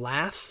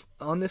laugh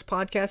on this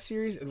podcast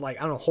series, like,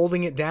 I don't know,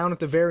 holding it down at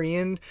the very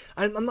end.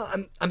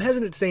 I'm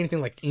hesitant to say anything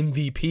like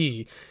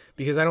MVP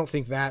because I don't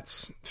think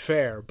that's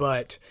fair,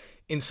 but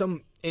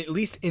at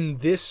least in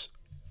this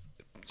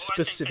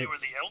specific, I think they were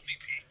the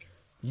LVP.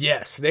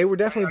 Yes, they were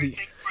definitely I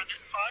think for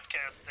this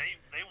podcast,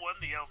 they won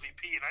the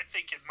LVP, and I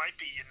think it might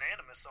be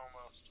unanimous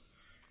almost.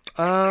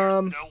 There's no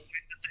way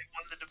that they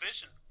won the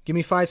division. Give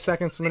me 5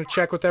 seconds. I'm going to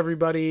check with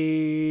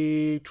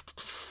everybody.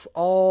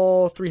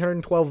 All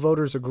 312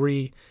 voters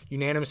agree.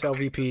 Unanimous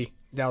LVP,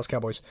 Dallas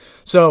Cowboys.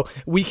 So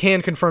we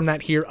can confirm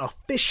that here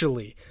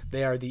officially.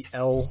 They are the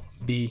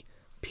LVP.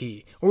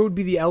 MVP. Or it would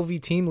be the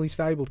LV team, least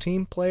valuable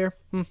team player.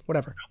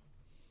 Whatever.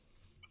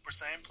 We're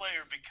saying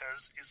player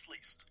because it's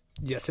least.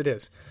 Yes, it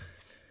is.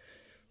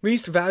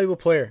 Least valuable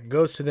player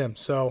goes to them.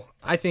 So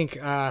I think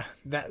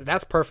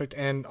that's perfect.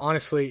 And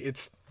honestly,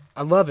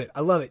 I love it.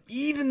 I love it.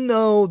 Even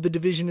though the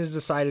division is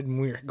decided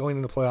and we're going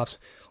into the playoffs,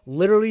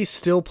 literally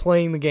still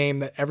playing the game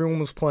that everyone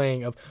was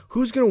playing of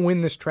who's going to win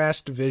this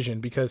trash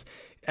division, because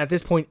at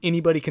this point,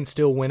 anybody can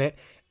still win it.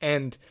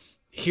 And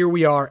here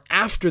we are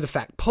after the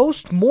fact,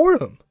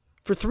 post-mortem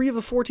for 3 of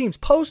the 4 teams,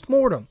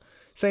 post-mortem,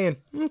 saying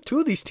 2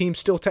 of these teams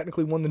still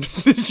technically won the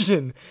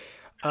division.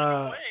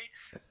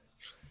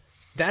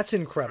 That's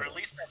incredible. Or at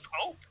least I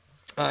hope.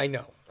 I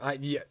know.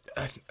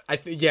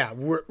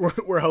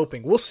 We're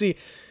hoping. We'll see.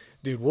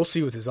 Dude, we'll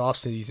see what this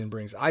offseason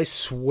brings. I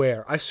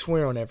swear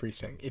on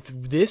everything. If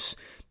this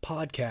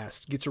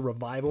podcast gets a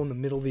revival in the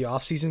middle of the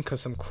offseason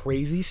because some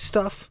crazy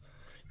stuff,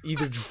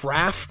 either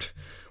draft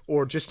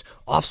or just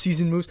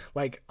offseason moves,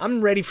 like,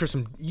 I'm ready for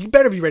some. You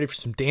better be ready for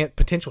some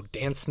potential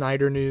Dan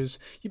Snyder news.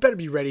 You better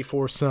be ready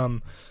for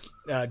some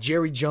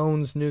Jerry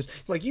Jones news.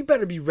 Like, you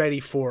better be ready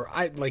for.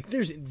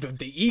 There's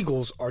the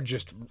Eagles are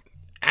just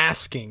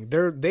asking.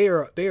 They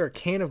are a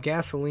can of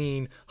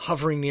gasoline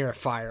hovering near a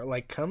fire.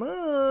 Like, come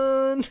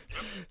on,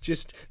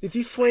 just if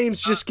these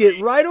flames just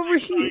get right over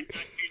here.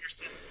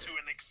 Peterson to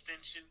an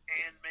extension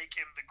and make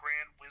him the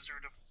Grand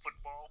Wizard of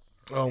football.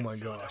 Oh my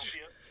gosh!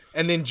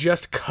 And then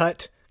just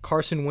cut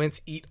Carson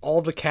Wentz, eat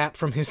all the cap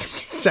from his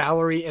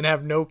salary, and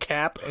have no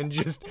cap, and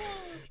just,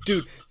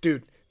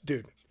 dude.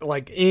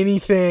 Like,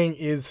 anything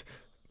is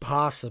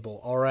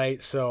possible. All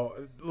right,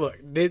 so look,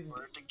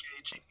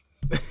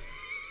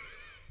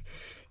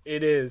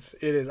 It is.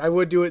 I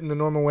would do it in the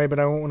normal way, but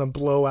I don't want to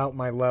blow out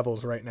my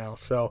levels right now.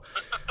 So,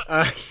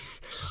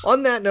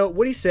 on that note,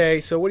 what do you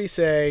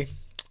say?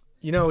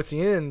 You know, it's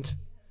the end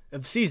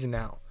of the season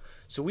now.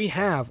 So we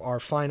have our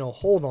final.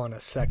 Hold on a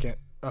second.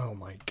 Oh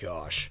my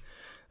gosh.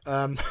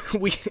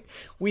 We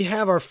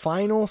have our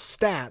final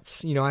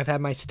stats. You know, I've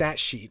had my stat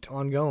sheet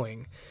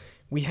ongoing.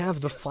 We have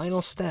the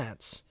final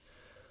stats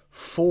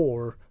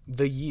for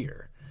the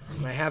year.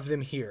 And I have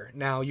them here.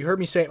 Now, you heard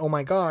me say, oh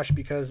my gosh,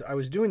 because I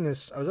was doing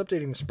this, I was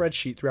updating the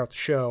spreadsheet throughout the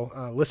show.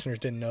 Listeners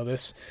didn't know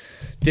this.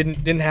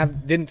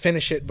 Didn't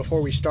finish it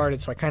before we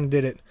started, so I kind of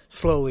did it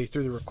slowly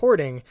through the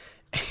recording.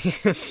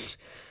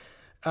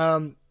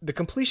 And the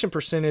completion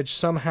percentage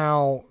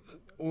somehow,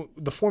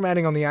 the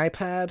formatting on the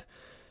iPad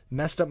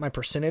messed up my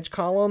percentage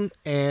column,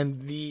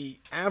 and the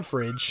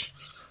average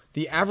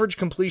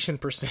completion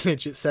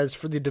percentage, it says,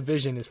 for the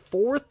division is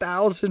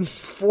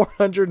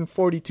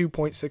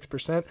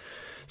 4,442.6%.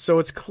 So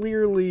it's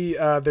clearly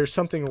there's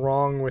something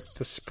wrong with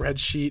the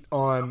spreadsheet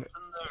on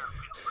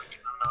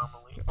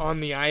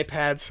the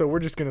iPad. So we're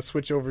just going to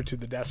switch over to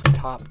the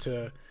desktop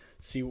to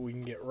see what we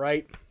can get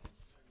right.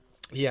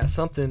 Yeah,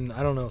 something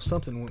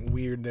went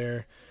weird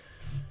there.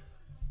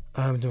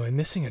 Am I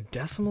missing a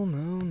decimal?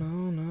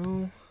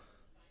 No.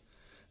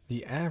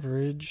 The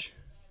average.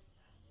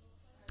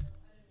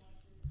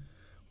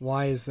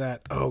 Why is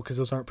that? Oh, because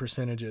those aren't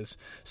percentages.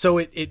 So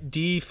it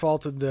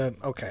defaulted the...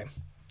 Okay.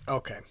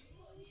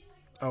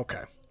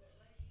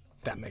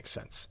 That makes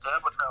sense. That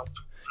would help.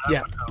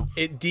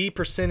 It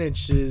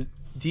depercentage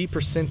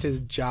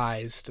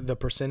depercentagized the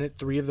percentage,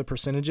 3 of the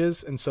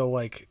percentages, and so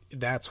like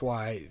that's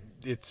why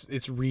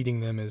it's reading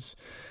them as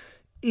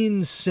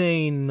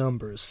insane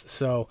numbers.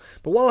 So,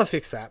 but while I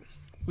fix that,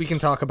 we can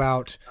talk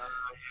about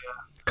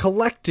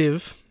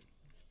collective.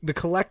 The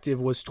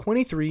collective was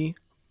 23,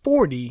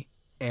 40,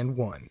 and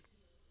 1.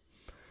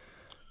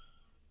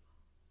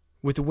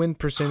 With a win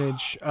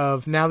percentage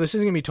of, now this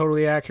isn't going to be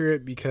totally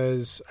accurate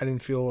because I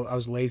didn't feel, I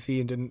was lazy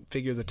and didn't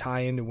figure the tie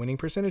into winning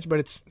percentage, but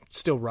it's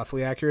still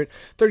roughly accurate.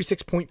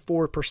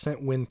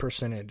 36.4% win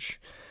percentage.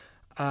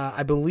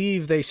 I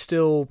believe they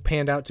still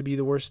panned out to be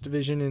the worst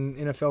division in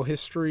NFL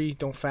history.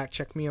 Don't fact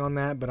check me on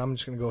that, but I'm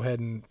just going to go ahead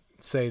and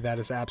say that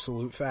is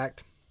absolute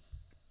fact.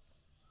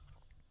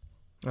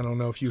 I don't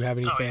know if you have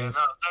anything. Oh, yeah,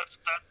 no,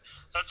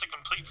 that's a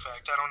complete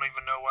fact. I don't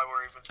even know why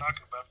we're even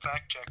talking about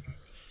fact checking.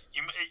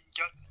 You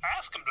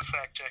ask them to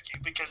fact check you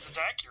because it's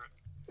accurate.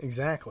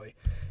 Exactly.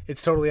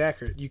 It's totally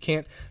accurate. You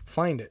can't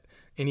find it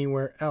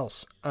anywhere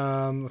else.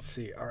 Let's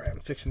see. All right, I'm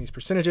fixing these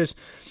percentages.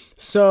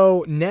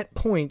 So net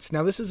points,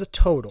 now this is a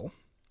total,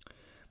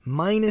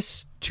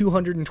 minus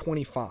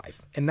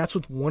 225, and that's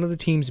with one of the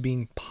teams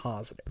being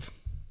positive.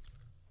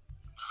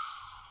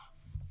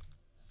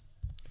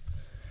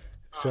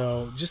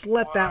 So just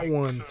let that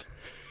one...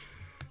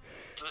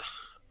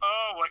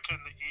 Oh, why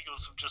couldn't the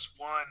Eagles have just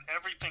won?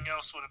 Everything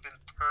else would have been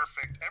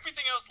perfect.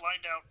 Everything else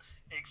lined out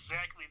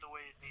exactly the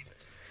way it needed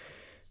to.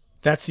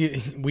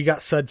 We got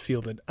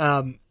Sudfielded.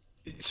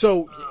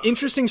 So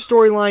interesting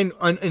storyline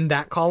in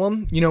that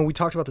column. You know, we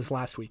talked about this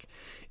last week.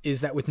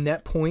 Is that with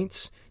net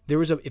points, there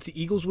was if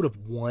the Eagles would have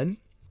won,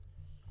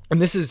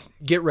 and this is,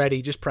 get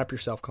ready, just prep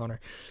yourself, Connor.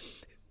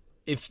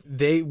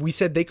 We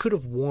said they could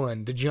have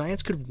won, the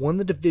Giants could have won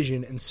the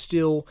division and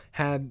still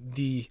had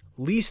the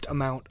least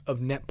amount of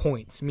net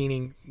points,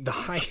 meaning the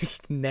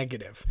highest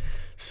negative.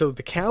 So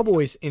the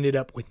Cowboys ended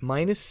up with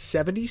minus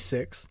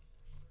 76,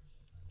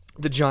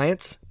 The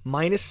Giants,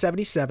 minus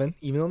 77,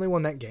 even though they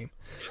won that game.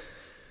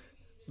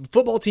 The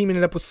football team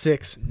ended up with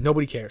 6.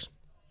 Nobody cares.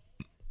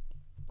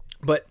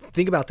 But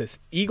think about this.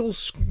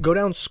 Eagles go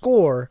down,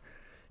 score,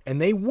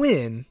 and they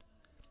win.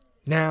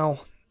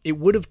 Now, it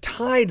would have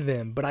tied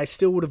them, but I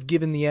still would have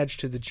given the edge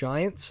to the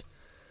Giants.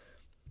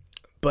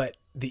 But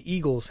the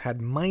Eagles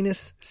had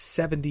minus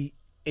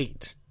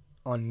 78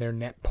 on their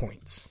net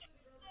points.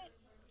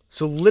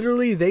 So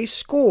literally they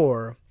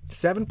score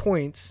 7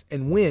 points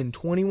and win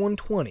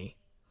 21-20.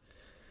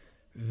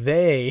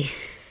 That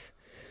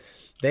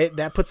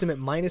puts them at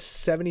minus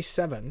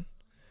 77,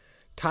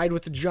 tied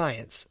with the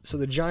Giants. So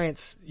the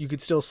Giants, you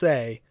could still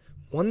say,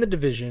 won the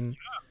division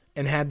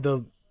and had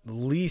the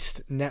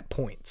least net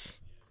points.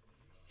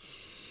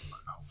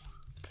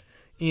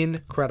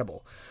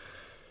 Incredible.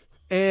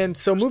 And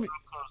so moving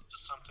close to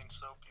something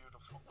so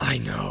beautiful. I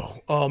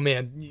know. Oh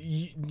man,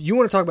 you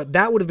want to talk about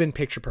that? Would have been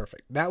picture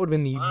perfect. That would have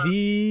been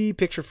the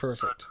picture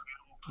perfect.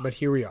 But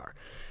here we are.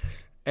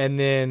 And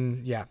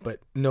then but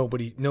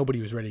nobody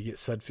was ready to get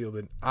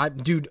Sudfielded.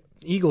 Dude,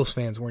 Eagles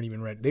fans weren't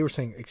even ready. They were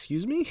saying,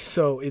 "Excuse me?"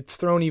 So it's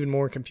thrown even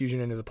more confusion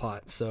into the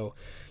pot. So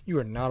you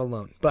are not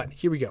alone. But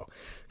here we go.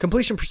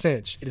 Completion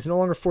percentage. It is no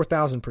longer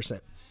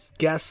 4,000%.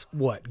 Guess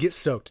what? Get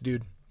stoked,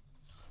 dude.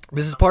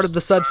 This is part of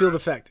the Sudfield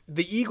effect.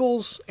 The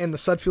Eagles and the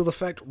Sudfield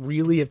effect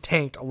really have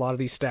tanked a lot of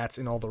these stats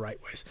in all the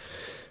right ways.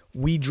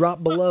 We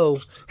dropped below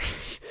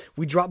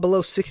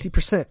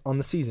 60% on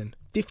the season.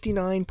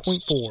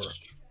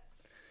 59.4.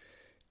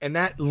 And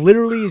that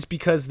literally is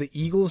because the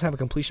Eagles have a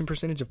completion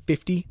percentage of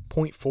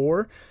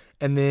 50.4,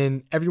 and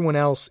then everyone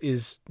else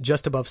is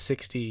just above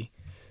 60.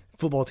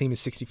 Football team is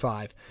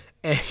 65.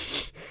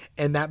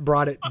 And that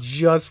brought it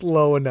just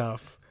low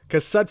enough.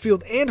 Because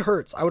Sudfield and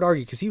Hurts, I would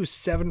argue, because he was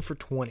 7 for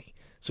 20.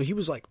 So he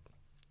was like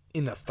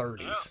in the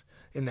 30s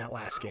in that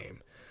last game.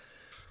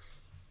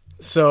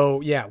 So,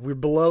 yeah, we're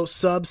below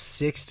sub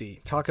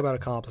 60. Talk about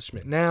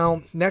accomplishment.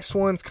 Now, next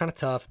one's kind of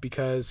tough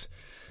because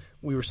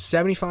we were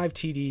 75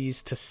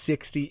 TDs to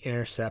 60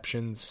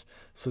 interceptions.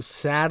 So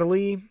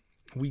sadly,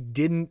 we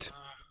didn't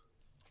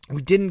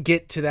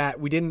get to that.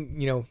 We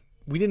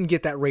didn't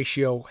get that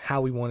ratio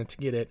how we wanted to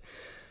get it.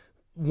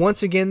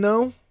 Once again,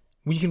 though,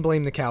 we can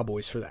blame the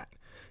Cowboys for that.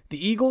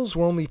 The Eagles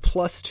were only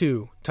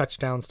 +2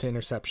 touchdowns to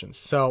interceptions.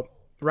 So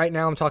right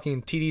now I'm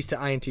talking TDs to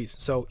INTs.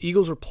 So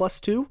Eagles were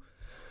 +2.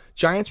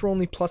 Giants were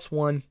only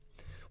 +1.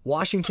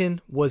 Washington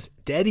was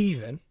dead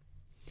even.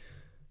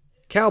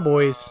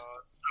 Cowboys. So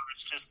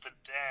it's just the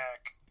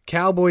DAC.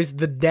 Cowboys,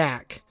 the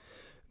DAC.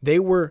 They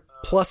were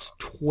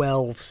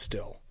 +12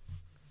 still.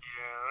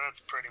 Yeah,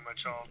 that's pretty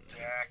much all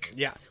DAC.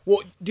 Yeah.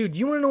 Well, dude,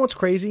 you want to know what's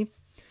crazy?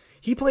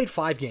 He played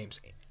 5 games.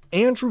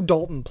 Andrew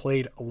Dalton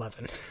played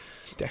 11.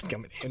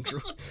 Dadgummit, Andrew.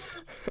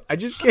 I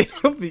just can't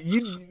help it.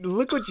 You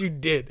look what you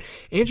did.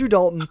 Andrew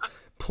Dalton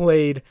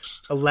played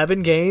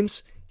 11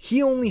 games.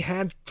 He only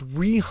had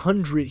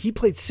 300. He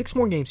played 6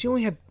 more games. He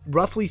only had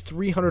roughly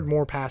 300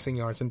 more passing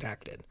yards than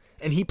Dak did.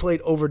 And he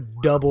played over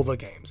double the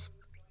games.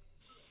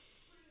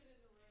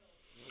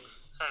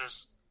 That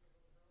is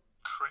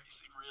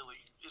crazy, really.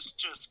 It's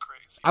just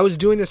crazy. I was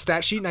doing the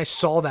stat sheet and I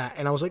saw that.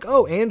 And I was like,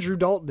 oh, Andrew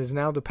Dalton is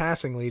now the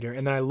passing leader.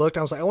 And then I looked,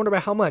 I was like, I wonder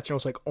about how much. And I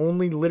was like,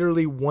 only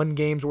literally 1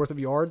 game's worth of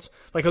yards.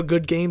 Like a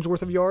good game's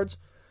worth of yards.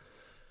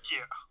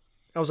 Yeah.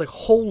 I was like,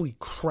 holy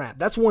crap.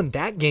 That's 1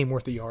 Dak game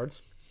worth of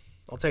yards.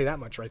 I'll tell you that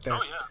much right there.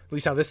 Oh, yeah. At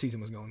least how this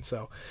season was going.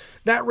 So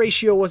that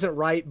ratio wasn't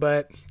right,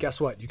 but guess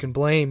what? You can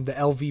blame the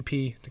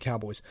LVP, the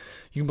Cowboys.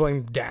 You can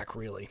blame Dak,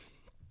 really.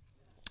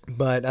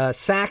 But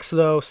sacks,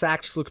 though.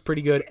 Sacks look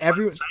pretty good.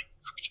 Everyone.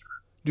 Sure.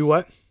 Do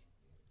what?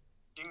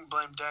 You can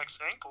blame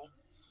Dak's ankle.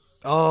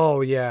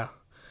 Oh, yeah.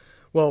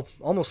 Well,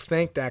 almost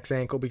thank Dak's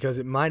ankle because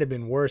it might have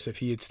been worse if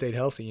he had stayed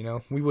healthy, you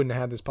know? We wouldn't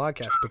have had this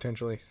podcast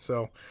potentially.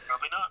 So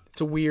Probably not.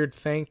 It's a weird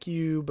thank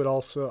you, but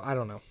also, I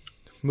don't know.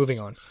 Moving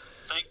on.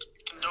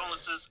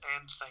 Condolences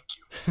and thank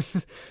you.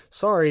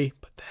 Sorry,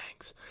 but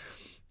thanks.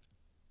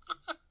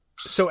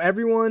 So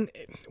everyone,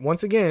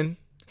 once again,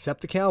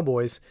 except the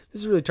Cowboys,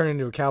 this is really turning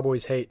into a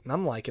Cowboys hate, and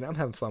I'm liking it. I'm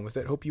having fun with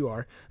it. Hope you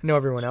are. I know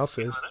everyone else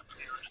is. I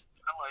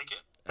like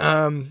it.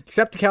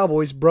 Except the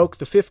Cowboys broke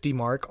the 50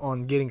 mark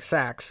on getting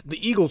sacks.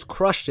 The Eagles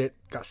crushed it,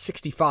 got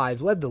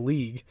 65, led the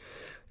league,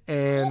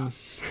 and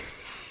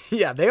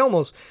yeah, they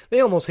almost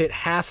hit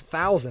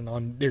 5,000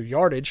 on their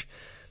yardage.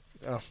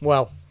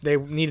 Well, they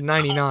needed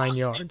 99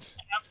 yards.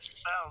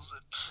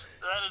 5,000.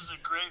 That is a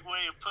great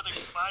way of putting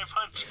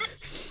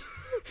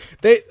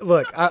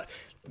 500.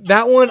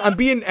 That one, I'm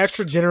being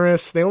extra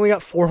generous. They only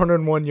got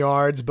 401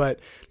 yards, but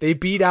they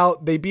beat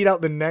out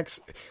the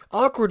next.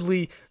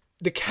 Awkwardly,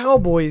 the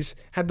Cowboys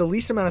had the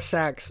least amount of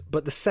sacks,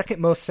 but the second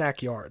most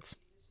sack yards.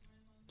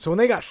 So when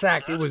they got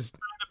sacked, it was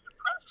kind of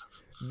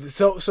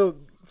impressive.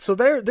 So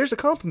there's a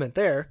compliment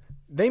there.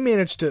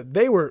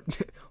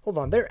 Hold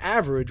on, their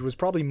average was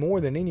probably more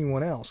than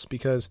anyone else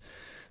because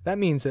that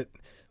means that,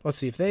 let's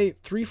see, if they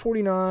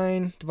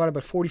 349 divided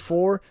by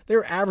 44,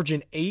 they're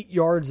averaging 8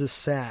 yards a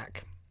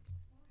sack.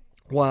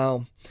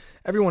 While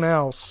everyone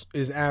else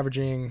is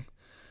averaging,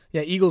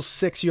 Eagles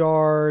 6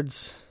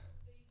 yards.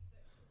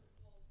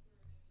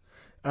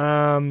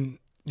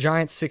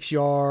 Giants 6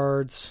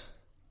 yards,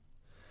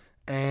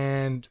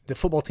 and the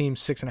football team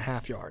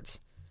 6.5 yards.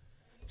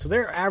 So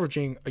they're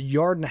averaging 1.5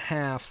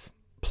 yards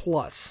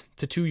plus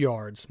to 2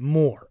 yards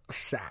more a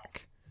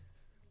sack.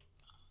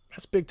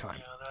 That's big time.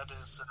 Yeah, that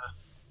is.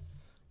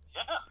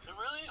 Yeah, it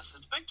really is.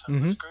 It's big time.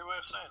 That's a great way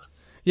of saying it.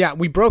 Yeah,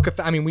 we broke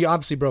we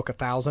obviously broke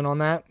 1,000 on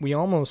that. We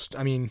almost,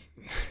 we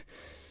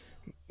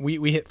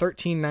hit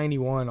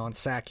 1391 on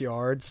sack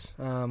yards.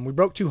 We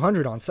broke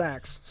 200 on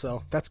sacks,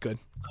 so that's good.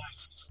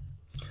 Nice.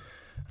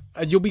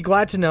 You'll be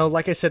glad to know,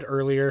 like I said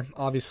earlier,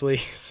 obviously.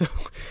 So,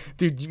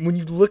 dude, when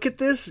you look at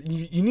this,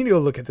 you need to go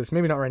look at this.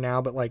 Maybe not right now,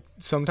 but like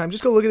sometime,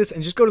 just go look at this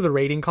and just go to the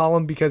rating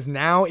column, because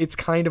now it's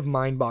kind of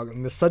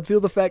mind-boggling. The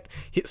Sudfeld effect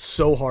hit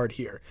so hard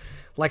here.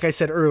 Like I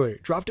said earlier,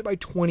 dropped it by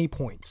 20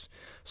 points.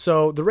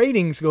 So the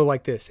ratings go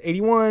like this: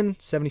 81,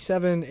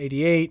 77,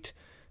 88,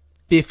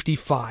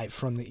 55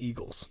 from the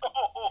Eagles.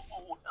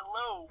 Oh,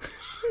 hello.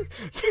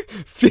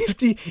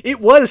 50. It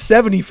was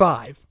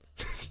 75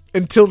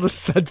 until the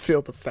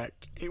Sudfeld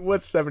effect. It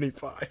was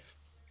 75.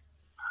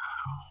 Wow.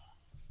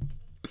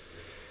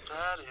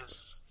 That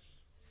is...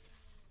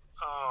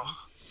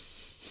 Oh.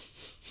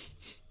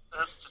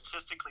 That's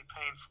statistically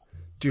painful.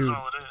 Dude, that's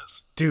all it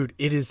is. Dude,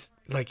 it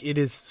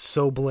is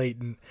so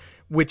blatant.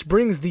 Which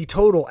brings the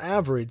total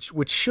average,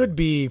 which should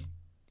be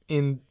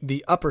in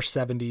the upper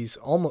 70s,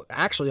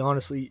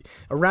 honestly,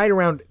 right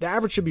around, the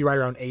average should be right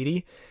around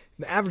 80.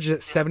 The average is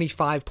at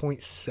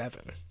 75.7.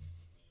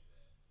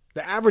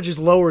 The average is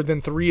lower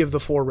than 3 of the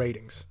 4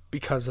 ratings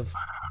because of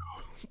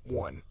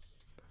 1.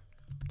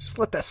 Just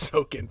let that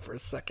soak in for a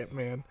second,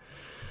 man.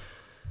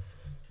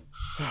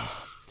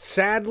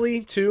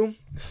 Sadly, too.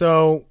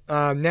 So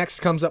next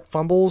comes up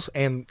fumbles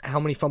and how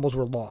many fumbles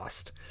were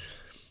lost.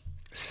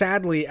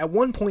 Sadly, at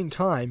one point in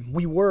time,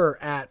 we were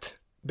at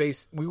a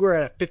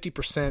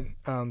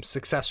 50%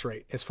 success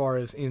rate as far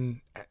as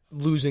in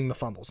losing the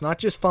fumbles. Not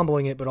just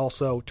fumbling it, but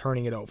also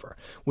turning it over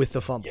with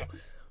the fumble. Yeah.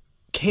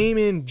 Came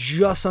in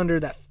just under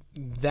that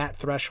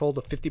threshold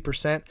of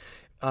 50%.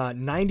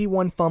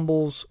 91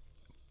 fumbles,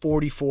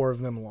 44 of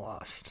them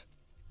lost.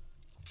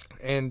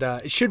 And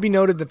it should be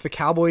noted that the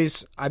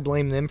Cowboys, I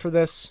blame them for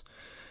this,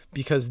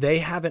 because I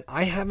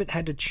haven't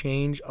had to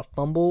change a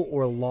fumble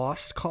or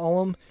lost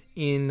column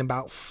in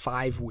about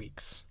 5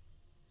 weeks.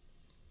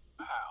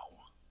 Wow.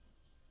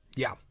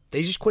 Yeah,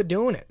 they just quit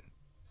doing it.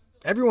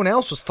 Everyone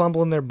else was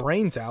fumbling their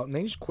brains out, and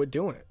they just quit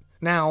doing it.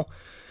 Now,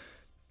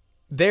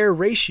 their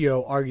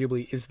ratio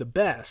arguably is the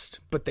best,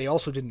 but they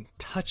also didn't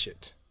touch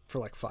it for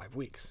like 5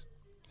 weeks.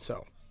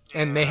 So,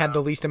 and they had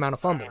the least amount of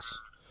fumbles.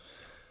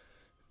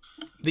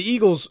 The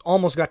Eagles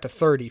almost got to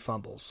 30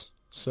 fumbles,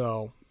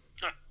 so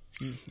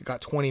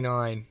got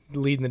 29,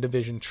 leading the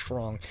division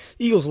strong.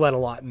 Eagles led a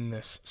lot in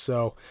this.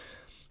 So,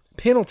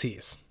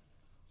 penalties.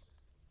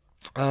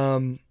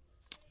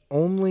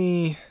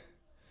 Only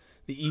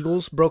the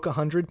Eagles broke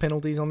 100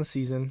 penalties on the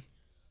season,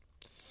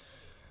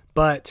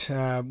 but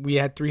we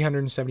had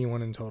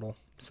 371 in total.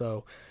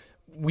 So,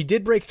 we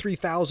did break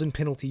 3,000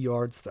 penalty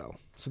yards, though.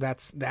 So,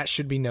 that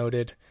should be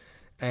noted.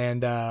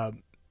 And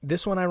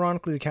this one,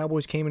 ironically, the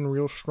Cowboys came in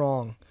real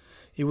strong.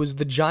 It was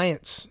the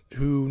Giants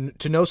who,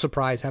 to no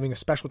surprise, having a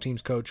special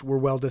teams coach, were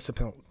well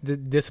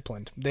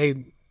disciplined.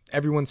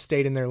 Everyone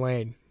stayed in their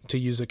lane, to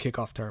use a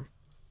kickoff term.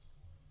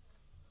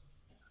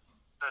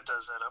 That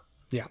does add up.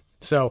 Yeah.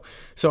 So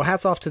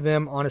hats off to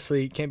them.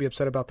 Honestly, can't be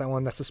upset about that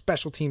one. That's a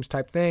special teams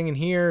type thing. And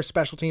here,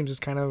 special teams is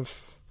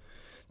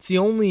it's the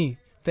only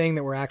thing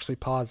that we're actually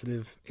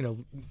positive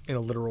in a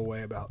literal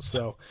way about.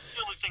 So it's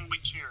the only thing we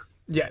cheer.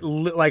 Yeah,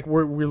 like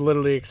we're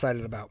literally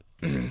excited about.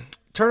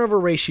 Turnover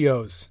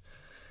ratios.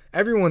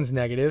 Everyone's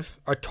negative.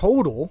 Our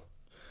total,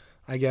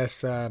 I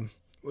guess,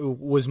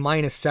 was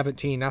minus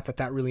 17. Not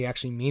that really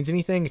actually means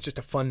anything. It's just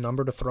a fun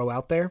number to throw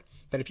out there.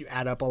 That if you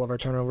add up all of our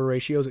turnover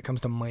ratios, it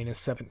comes to minus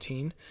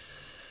 17.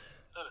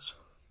 That is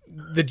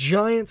fun. The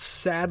Giants,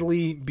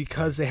 sadly,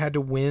 because they had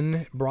to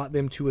win, brought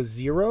them to a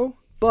 0.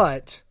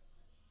 But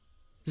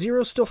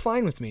 0's still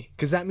fine with me,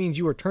 because that means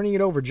you are turning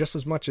it over just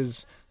as much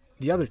as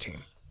the other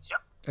team.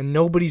 Yep. And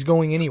nobody's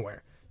going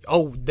anywhere.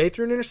 Oh, they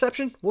threw an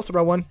interception? We'll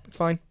throw one. It's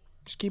fine.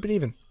 Just keep it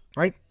even,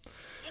 right?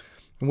 Yep.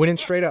 Winning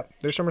straight up.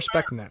 There's some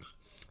respect in that.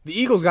 The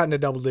Eagles got into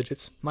double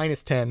digits,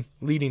 minus 10,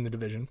 leading the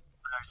division.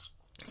 Nice.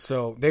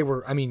 So they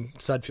were,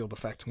 Sudfeld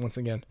effect once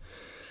again.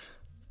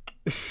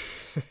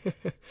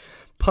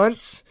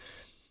 Punts,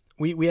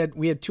 we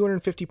had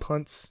 250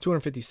 punts,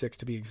 256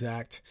 to be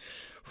exact,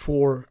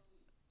 for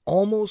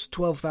almost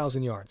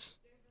 12,000 yards,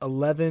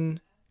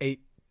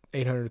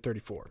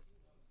 834.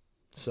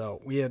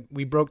 So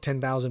we broke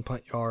 10,000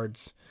 punt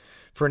yards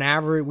for an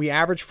average. We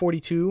averaged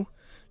 42.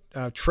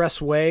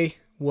 Tress Way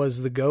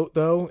was the GOAT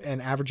though,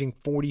 and averaging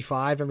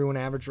 45. Everyone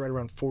averaged right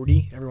around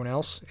 40. Everyone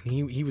else,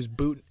 and he was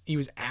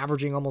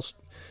averaging almost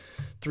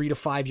 3 to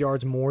 5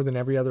 yards more than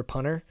every other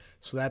punter.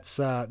 So that's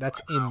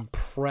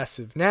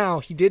impressive. Now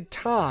he did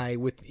tie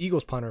with the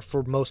Eagles punter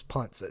for most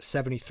punts at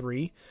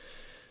 73,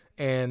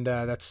 and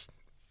that's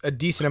a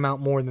decent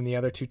amount more than the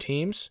other two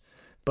teams.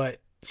 But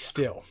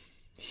still,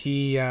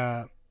 he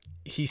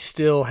he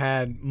still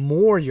had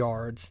more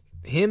yards.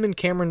 Him and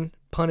Cameron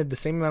punted the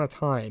same amount of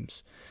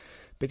times,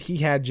 but he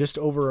had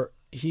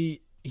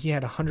he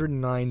had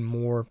 109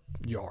 more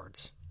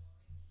yards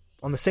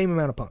on the same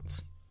amount of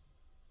punts.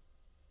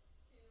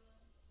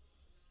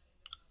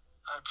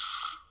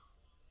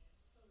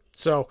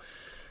 So,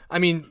 I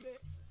mean,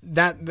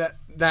 that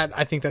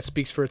I think that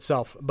speaks for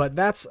itself. But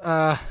that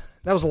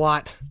was a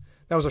lot.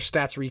 That was our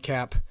stats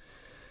recap.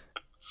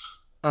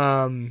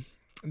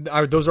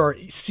 Those are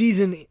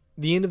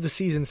the end of the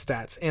season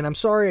stats. And I'm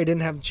sorry I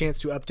didn't have the chance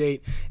to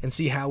update and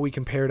see how we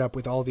compared up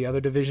with all the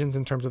other divisions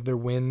in terms of their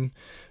win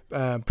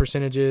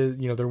percentages,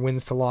 their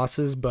wins to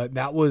losses. But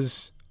that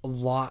was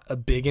a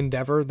big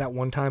endeavor. That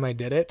one time I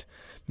did it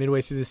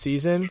midway through the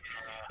season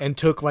and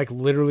took like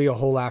literally a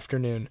whole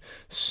afternoon.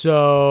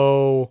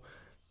 So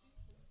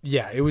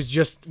yeah, it was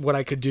just what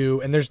I could do.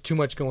 And there's too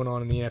much going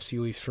on in the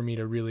NFC East for me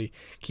to really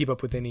keep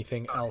up with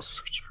anything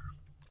else.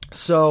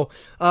 So,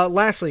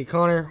 lastly,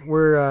 Connor,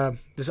 we're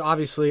this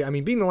obviously,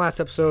 being the last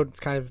episode, it's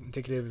kind of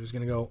indicative it was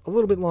going to go a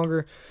little bit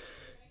longer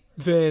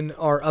than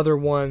our other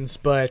ones,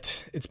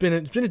 but it's been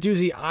a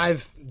doozy.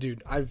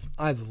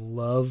 I've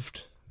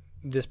loved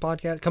this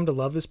podcast. Come to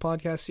love this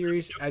podcast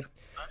series. I enjoyed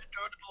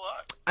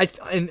it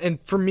a lot.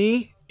 And for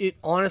me, it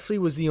honestly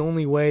was the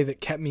only way that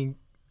kept me.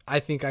 I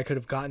think I could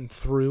have gotten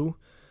through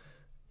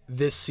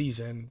this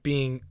season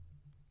being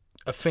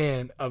a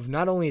fan of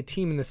not only a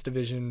team in this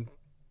division,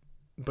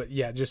 but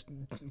yeah, just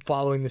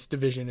following this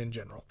division in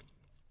general.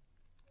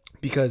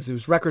 Because it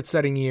was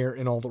record-setting year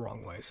in all the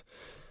wrong ways.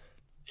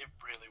 It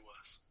really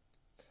was.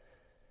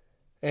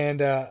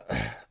 And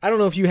I don't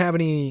know if you have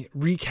any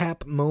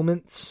recap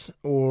moments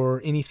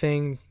or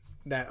anything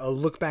that a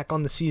look back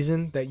on the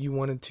season that you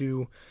wanted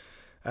to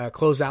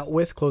close out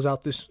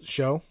this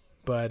show.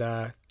 But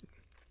well,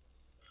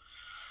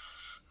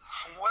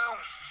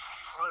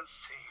 let's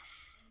see.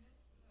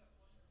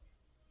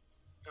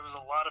 There was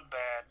a lot of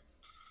bad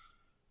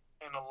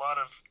and a lot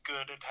of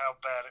good at how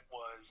bad it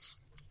was.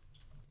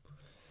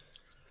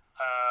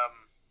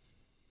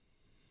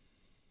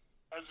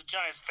 As a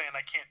Giants fan,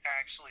 I can't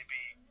actually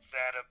be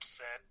that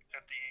upset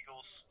at the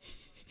Eagles.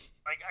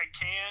 Like, I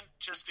can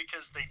just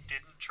because they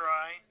didn't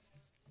try.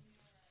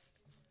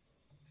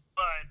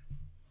 But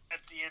at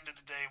the end of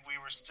the day, we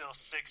were still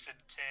 6-10.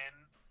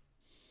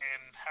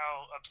 And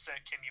how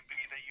upset can you be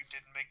that you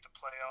didn't make the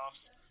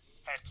playoffs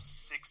at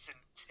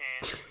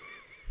 6-10?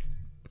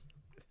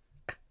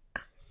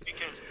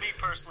 Because me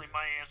personally,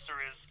 my answer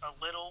is a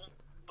little,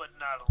 but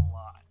not a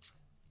lot.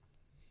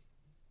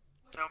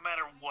 No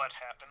matter what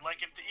happened.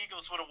 Like, if the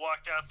Eagles would have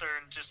walked out there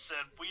and just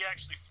said, we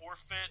actually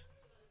forfeit,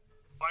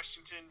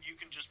 Washington, you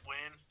can just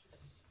win,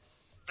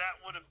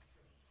 that would have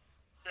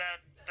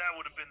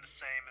been the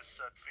same as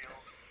Sudfield.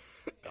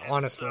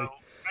 Honestly. So,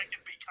 I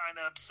could be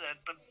kind of upset,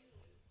 but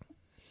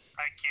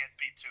I can't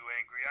be too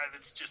angry.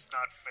 It's just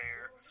not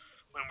fair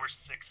when we're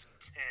 6-10.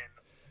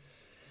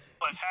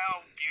 But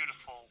how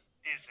beautiful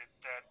is it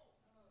that,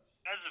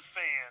 as a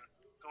fan,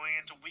 going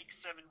into Week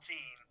 17,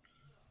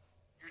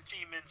 your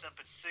team ends up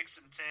at 6-10,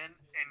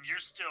 and you're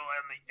still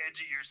on the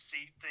edge of your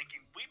seat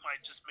thinking, we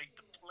might just make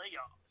the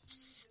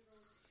playoffs.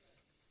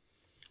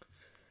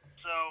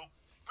 So,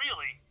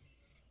 really,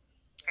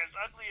 as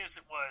ugly as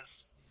it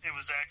was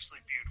actually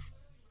beautiful.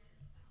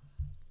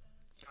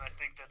 And I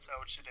think that's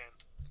how it should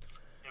end.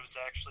 It was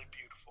actually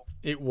beautiful.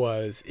 It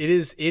was. It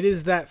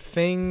is that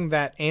thing,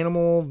 that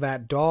animal,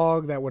 that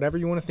dog, that whatever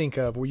you want to think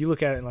of, where you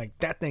look at it and like,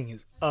 that thing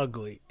is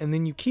ugly. And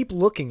then you keep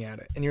looking at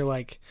it, and you're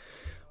like,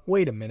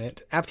 wait a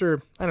minute.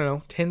 After,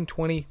 10,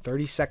 20,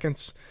 30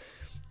 seconds,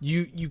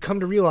 you come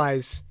to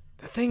realize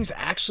that thing's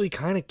actually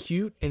kind of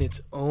cute in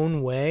its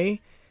own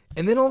way.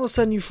 And then all of a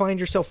sudden you find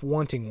yourself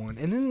wanting one.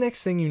 And then the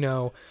next thing you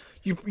know,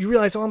 you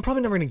realize, I'm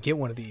probably never going to get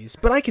one of these,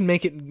 but I can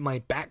make it my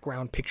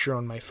background picture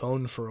on my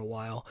phone for a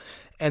while.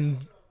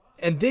 And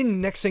then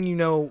next thing you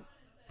know,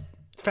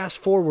 fast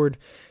forward,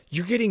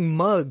 you're getting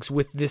mugs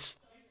with this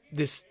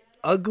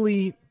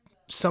ugly,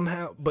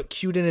 somehow but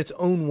cute in its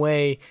own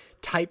way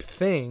type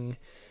thing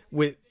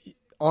with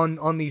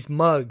on these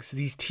mugs,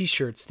 these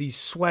t-shirts, these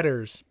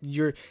sweaters.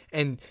 You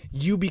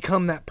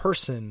become that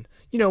person.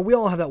 We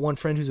all have that one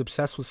friend who's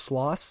obsessed with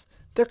sloths.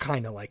 They're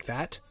kind of like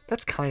that.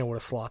 That's kind of what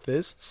a sloth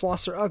is.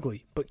 Sloths are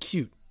ugly, but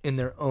cute in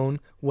their own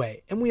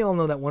way. And we all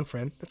know that one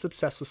friend that's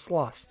obsessed with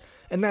sloths.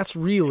 And that's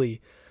really,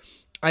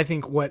 I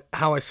think,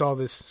 how I saw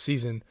this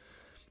season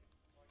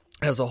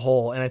as a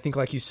whole. And I think,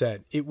 like you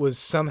said, it was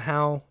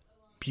somehow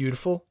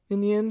beautiful in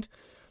the end.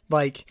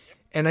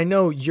 And I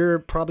know you're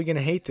probably going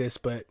to hate this,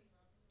 but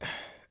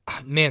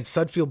man,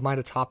 Sudfield might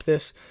have topped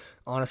this,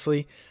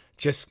 honestly.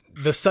 Just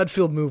the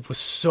Sudfield move was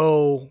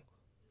so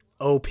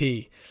OP.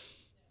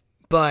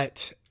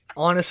 But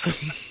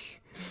honestly,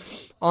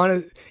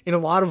 in a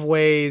lot of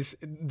ways,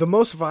 the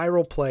most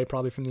viral play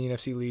probably from the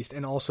NFC East,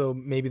 and also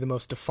maybe the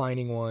most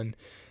defining one,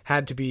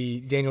 had to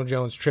be Daniel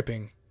Jones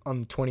tripping on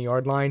the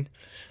 20-yard line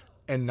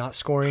and not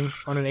scoring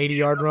on an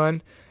 80-yard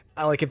run.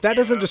 If that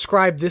doesn't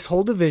describe this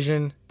whole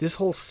division, this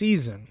whole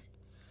season,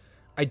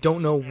 I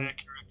don't know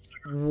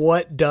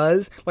what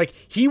does.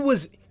 He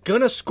was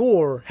gonna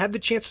score, had the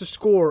chance to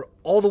score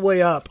all the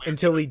way up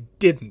until he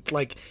didn't.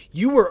 Like,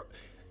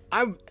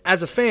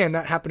 as a fan,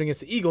 that happened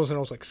against the Eagles, and I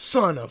was like,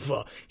 son of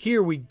a,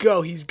 here we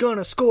go, he's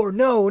gonna score.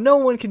 No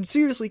one can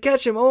seriously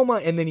catch him. Oh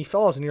my! And then he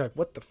falls, and you're like,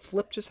 what the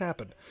flip just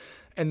happened?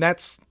 And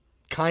that's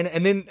kind of,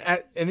 and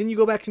then you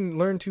go back and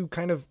learn to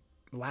kind of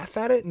laugh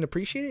at it and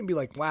appreciate it and be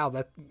like, wow,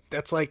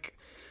 that's like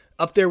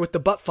up there with the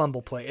butt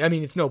fumble play. I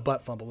mean, it's no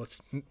butt fumble.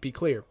 Let's be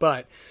clear,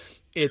 but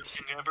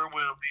it never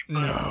will be.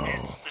 But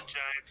it's the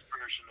Giants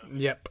version of it.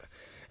 Yep.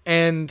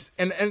 And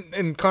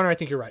Connor, I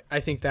think you're right. I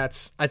think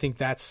that's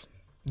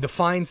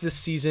defines this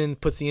season,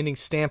 puts the ending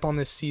stamp on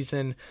this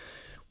season.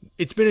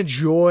 It's been a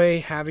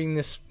joy having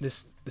this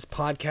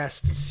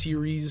podcast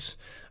series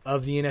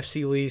of the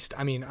NFC least.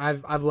 I mean,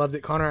 I've loved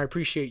it, Connor. I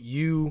appreciate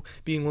you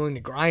being willing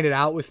to grind it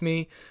out with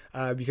me,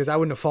 because I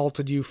wouldn't have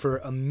faulted you for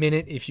a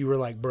minute if you were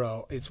like,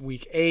 bro, it's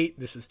week 8.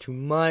 This is too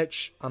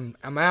much. I'm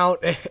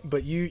out.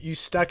 But you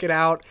stuck it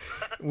out.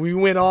 We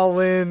went all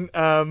in.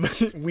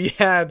 We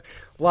had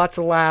lots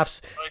of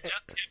laughs. Well, I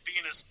just kept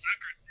being a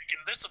sucker thinking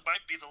this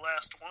might be the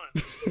last one.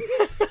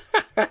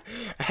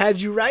 I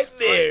had you right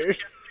there. So I just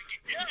kept thinking,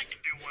 yeah, I can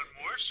do one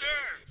more, sure.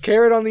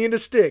 Carrot on the end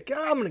of stick.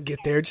 Oh, I'm gonna get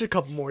there. Just a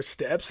couple more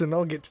steps, and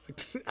I'll get to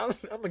I'm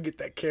gonna get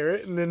that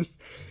carrot. And then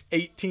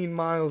 18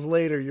 miles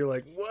later, you're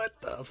like, "What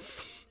the?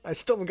 I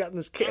still haven't gotten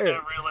this carrot." And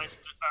I realized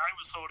that I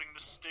was holding the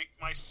stick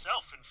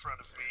myself in front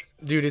of me.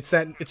 Dude, it's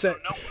that. No wonder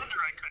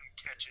I couldn't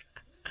catch it.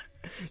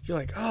 You're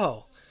like,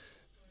 oh,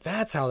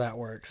 that's how that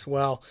works.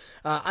 Well,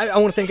 I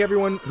want to thank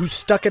everyone who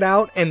stuck it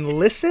out and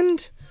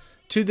listened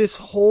to this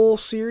whole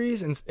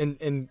series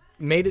and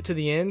made it to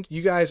the end.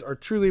 You guys are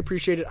truly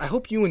appreciated. I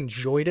hope you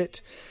enjoyed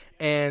it,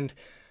 and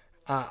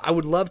I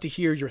would love to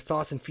hear your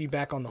thoughts and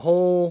feedback on the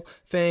whole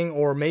thing,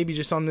 or maybe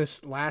just on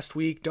this last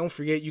week. Don't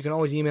forget, you can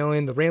always email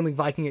in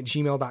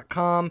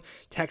theramblingviking@gmail.com,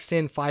 text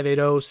in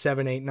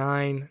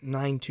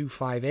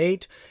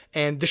 580-789-9258,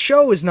 and the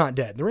show is not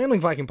dead. The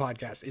Rambling Viking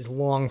podcast is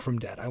long from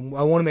dead. I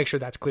want to make sure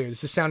that's clear.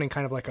 This is sounding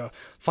kind of like a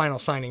final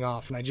signing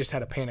off, and I just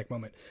had a panic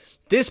moment.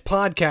 This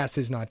podcast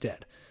is not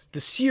dead. The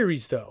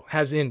series, though,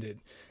 has ended,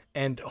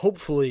 and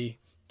hopefully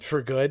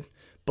for good.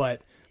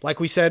 But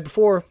like we said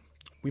before,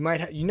 we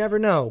might you never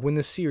know when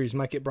this series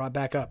might get brought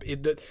back up.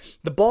 The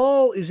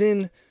ball is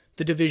in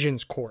the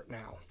division's court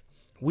now.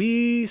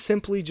 We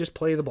simply just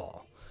play the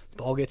ball. The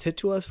ball gets hit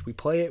to us, we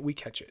play it, we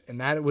catch it,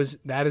 and that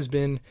has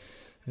been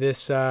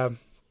this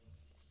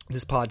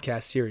this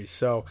podcast series.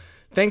 So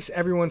thanks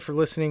everyone for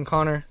listening.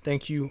 Connor,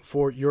 thank you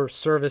for your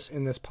service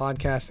in this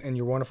podcast and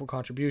your wonderful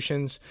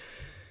contributions.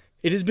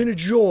 It has been a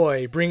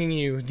joy bringing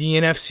you the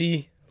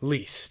NFC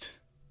least.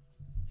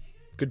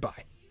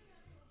 Goodbye.